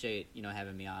 I appreciate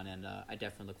having me on, and I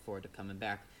definitely look forward to coming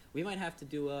back. We might have to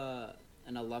do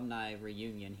an alumni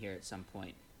reunion here at some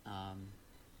point.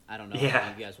 I don't know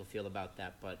how you guys will feel about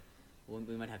that, but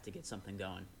we might have to get something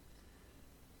going.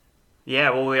 Yeah,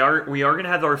 well, we are going to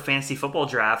have our fantasy football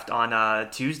draft on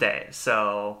Tuesday,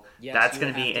 so that's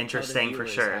going to be interesting for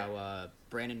sure. How,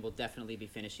 Brandon will definitely be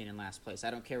finishing in last place.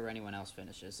 I don't care where anyone else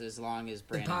finishes, as long as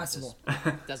Brandon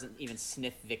doesn't even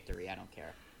sniff victory. I don't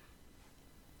care.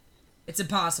 It's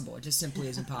impossible. It just simply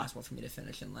is impossible for me to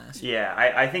finish in last. Yeah,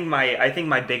 I think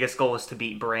my biggest goal is to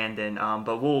beat Brandon.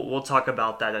 But we'll talk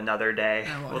about that another day.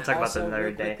 We'll talk about that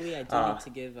another day. Quickly, I do need to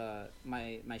give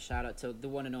my shout out to the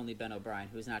one and only Ben O'Brien,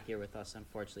 who's not here with us,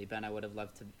 unfortunately. Ben, I would have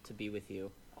loved to be with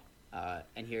you,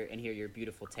 and hear your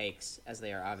beautiful takes, as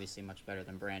they are obviously much better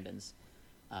than Brandon's.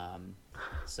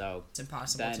 So it's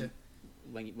impossible Ben, to.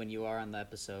 When you are on the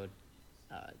episode,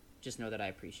 just know that I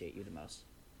appreciate you the most.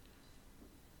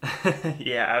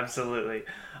 Yeah, absolutely.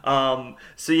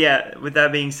 With that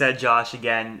being said, Josh,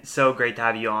 again, so great to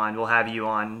have you on. We'll have you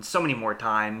on so many more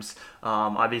times.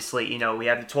 Obviously, we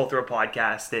have the 12th Row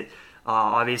podcast that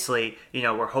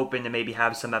we're hoping to maybe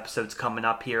have some episodes coming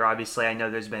up here. Obviously, I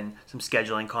know there's been some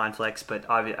scheduling conflicts, but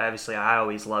obviously I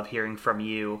always love hearing from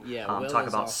you. Talk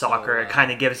about soccer. It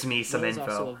kind of gives me some info.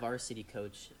 Will's also a varsity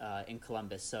coach in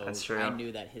Columbus, so I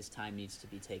knew that his time needs to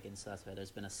be taken. So that's why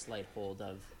there's been a slight hold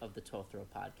of the 12th Row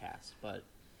podcast, but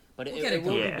it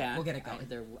will be back. We'll get it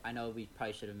going. I know we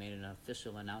probably should have made an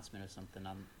official announcement or something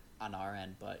on our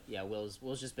end, but yeah, Will's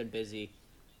just been busy.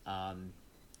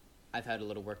 I've had a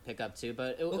little work pickup too,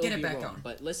 but we'll get it back on.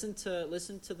 But listen to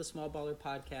the Small Baller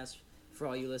podcast for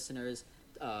all you listeners.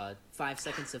 5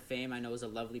 Seconds of Fame, I know, is a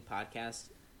lovely podcast.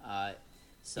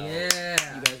 So you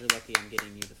guys are lucky I'm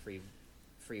getting you the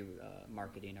free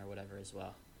marketing or whatever as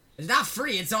well. It's not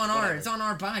free. It's on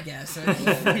our podcast. So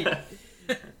it's free.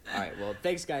 All right. Well,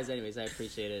 thanks guys. Anyways, I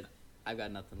appreciate it. I've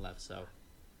got nothing left. So.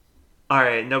 All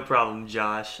right, no problem,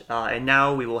 Josh. And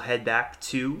now we will head back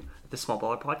to the Small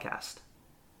Baller podcast.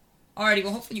 Alrighty,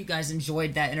 well, hopefully you guys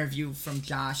enjoyed that interview from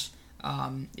Josh.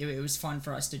 It was fun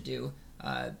for us to do.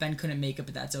 Ben couldn't make it,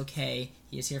 but that's okay.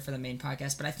 He is here for the main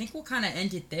podcast. But I think we'll kind of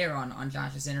end it there on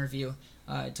Josh's interview,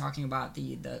 talking about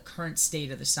the current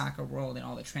state of the soccer world and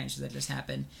all the transfers that just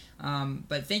happened.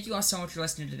 But thank you all so much for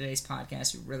listening to today's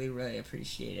podcast. We really, really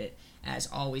appreciate it. As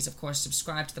always, of course,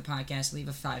 subscribe to the podcast. Leave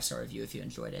a 5-star review if you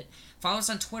enjoyed it. Follow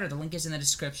us on Twitter. The link is in the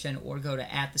description, or go to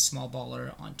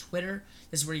 @thesmallballer on Twitter.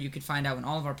 This is where you can find out when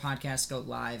all of our podcasts go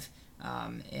live,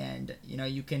 and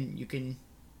you can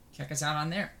check us out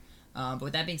on there. But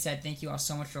with that being said, thank you all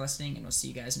so much for listening, and we'll see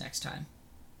you guys next time.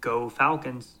 Go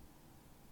Falcons.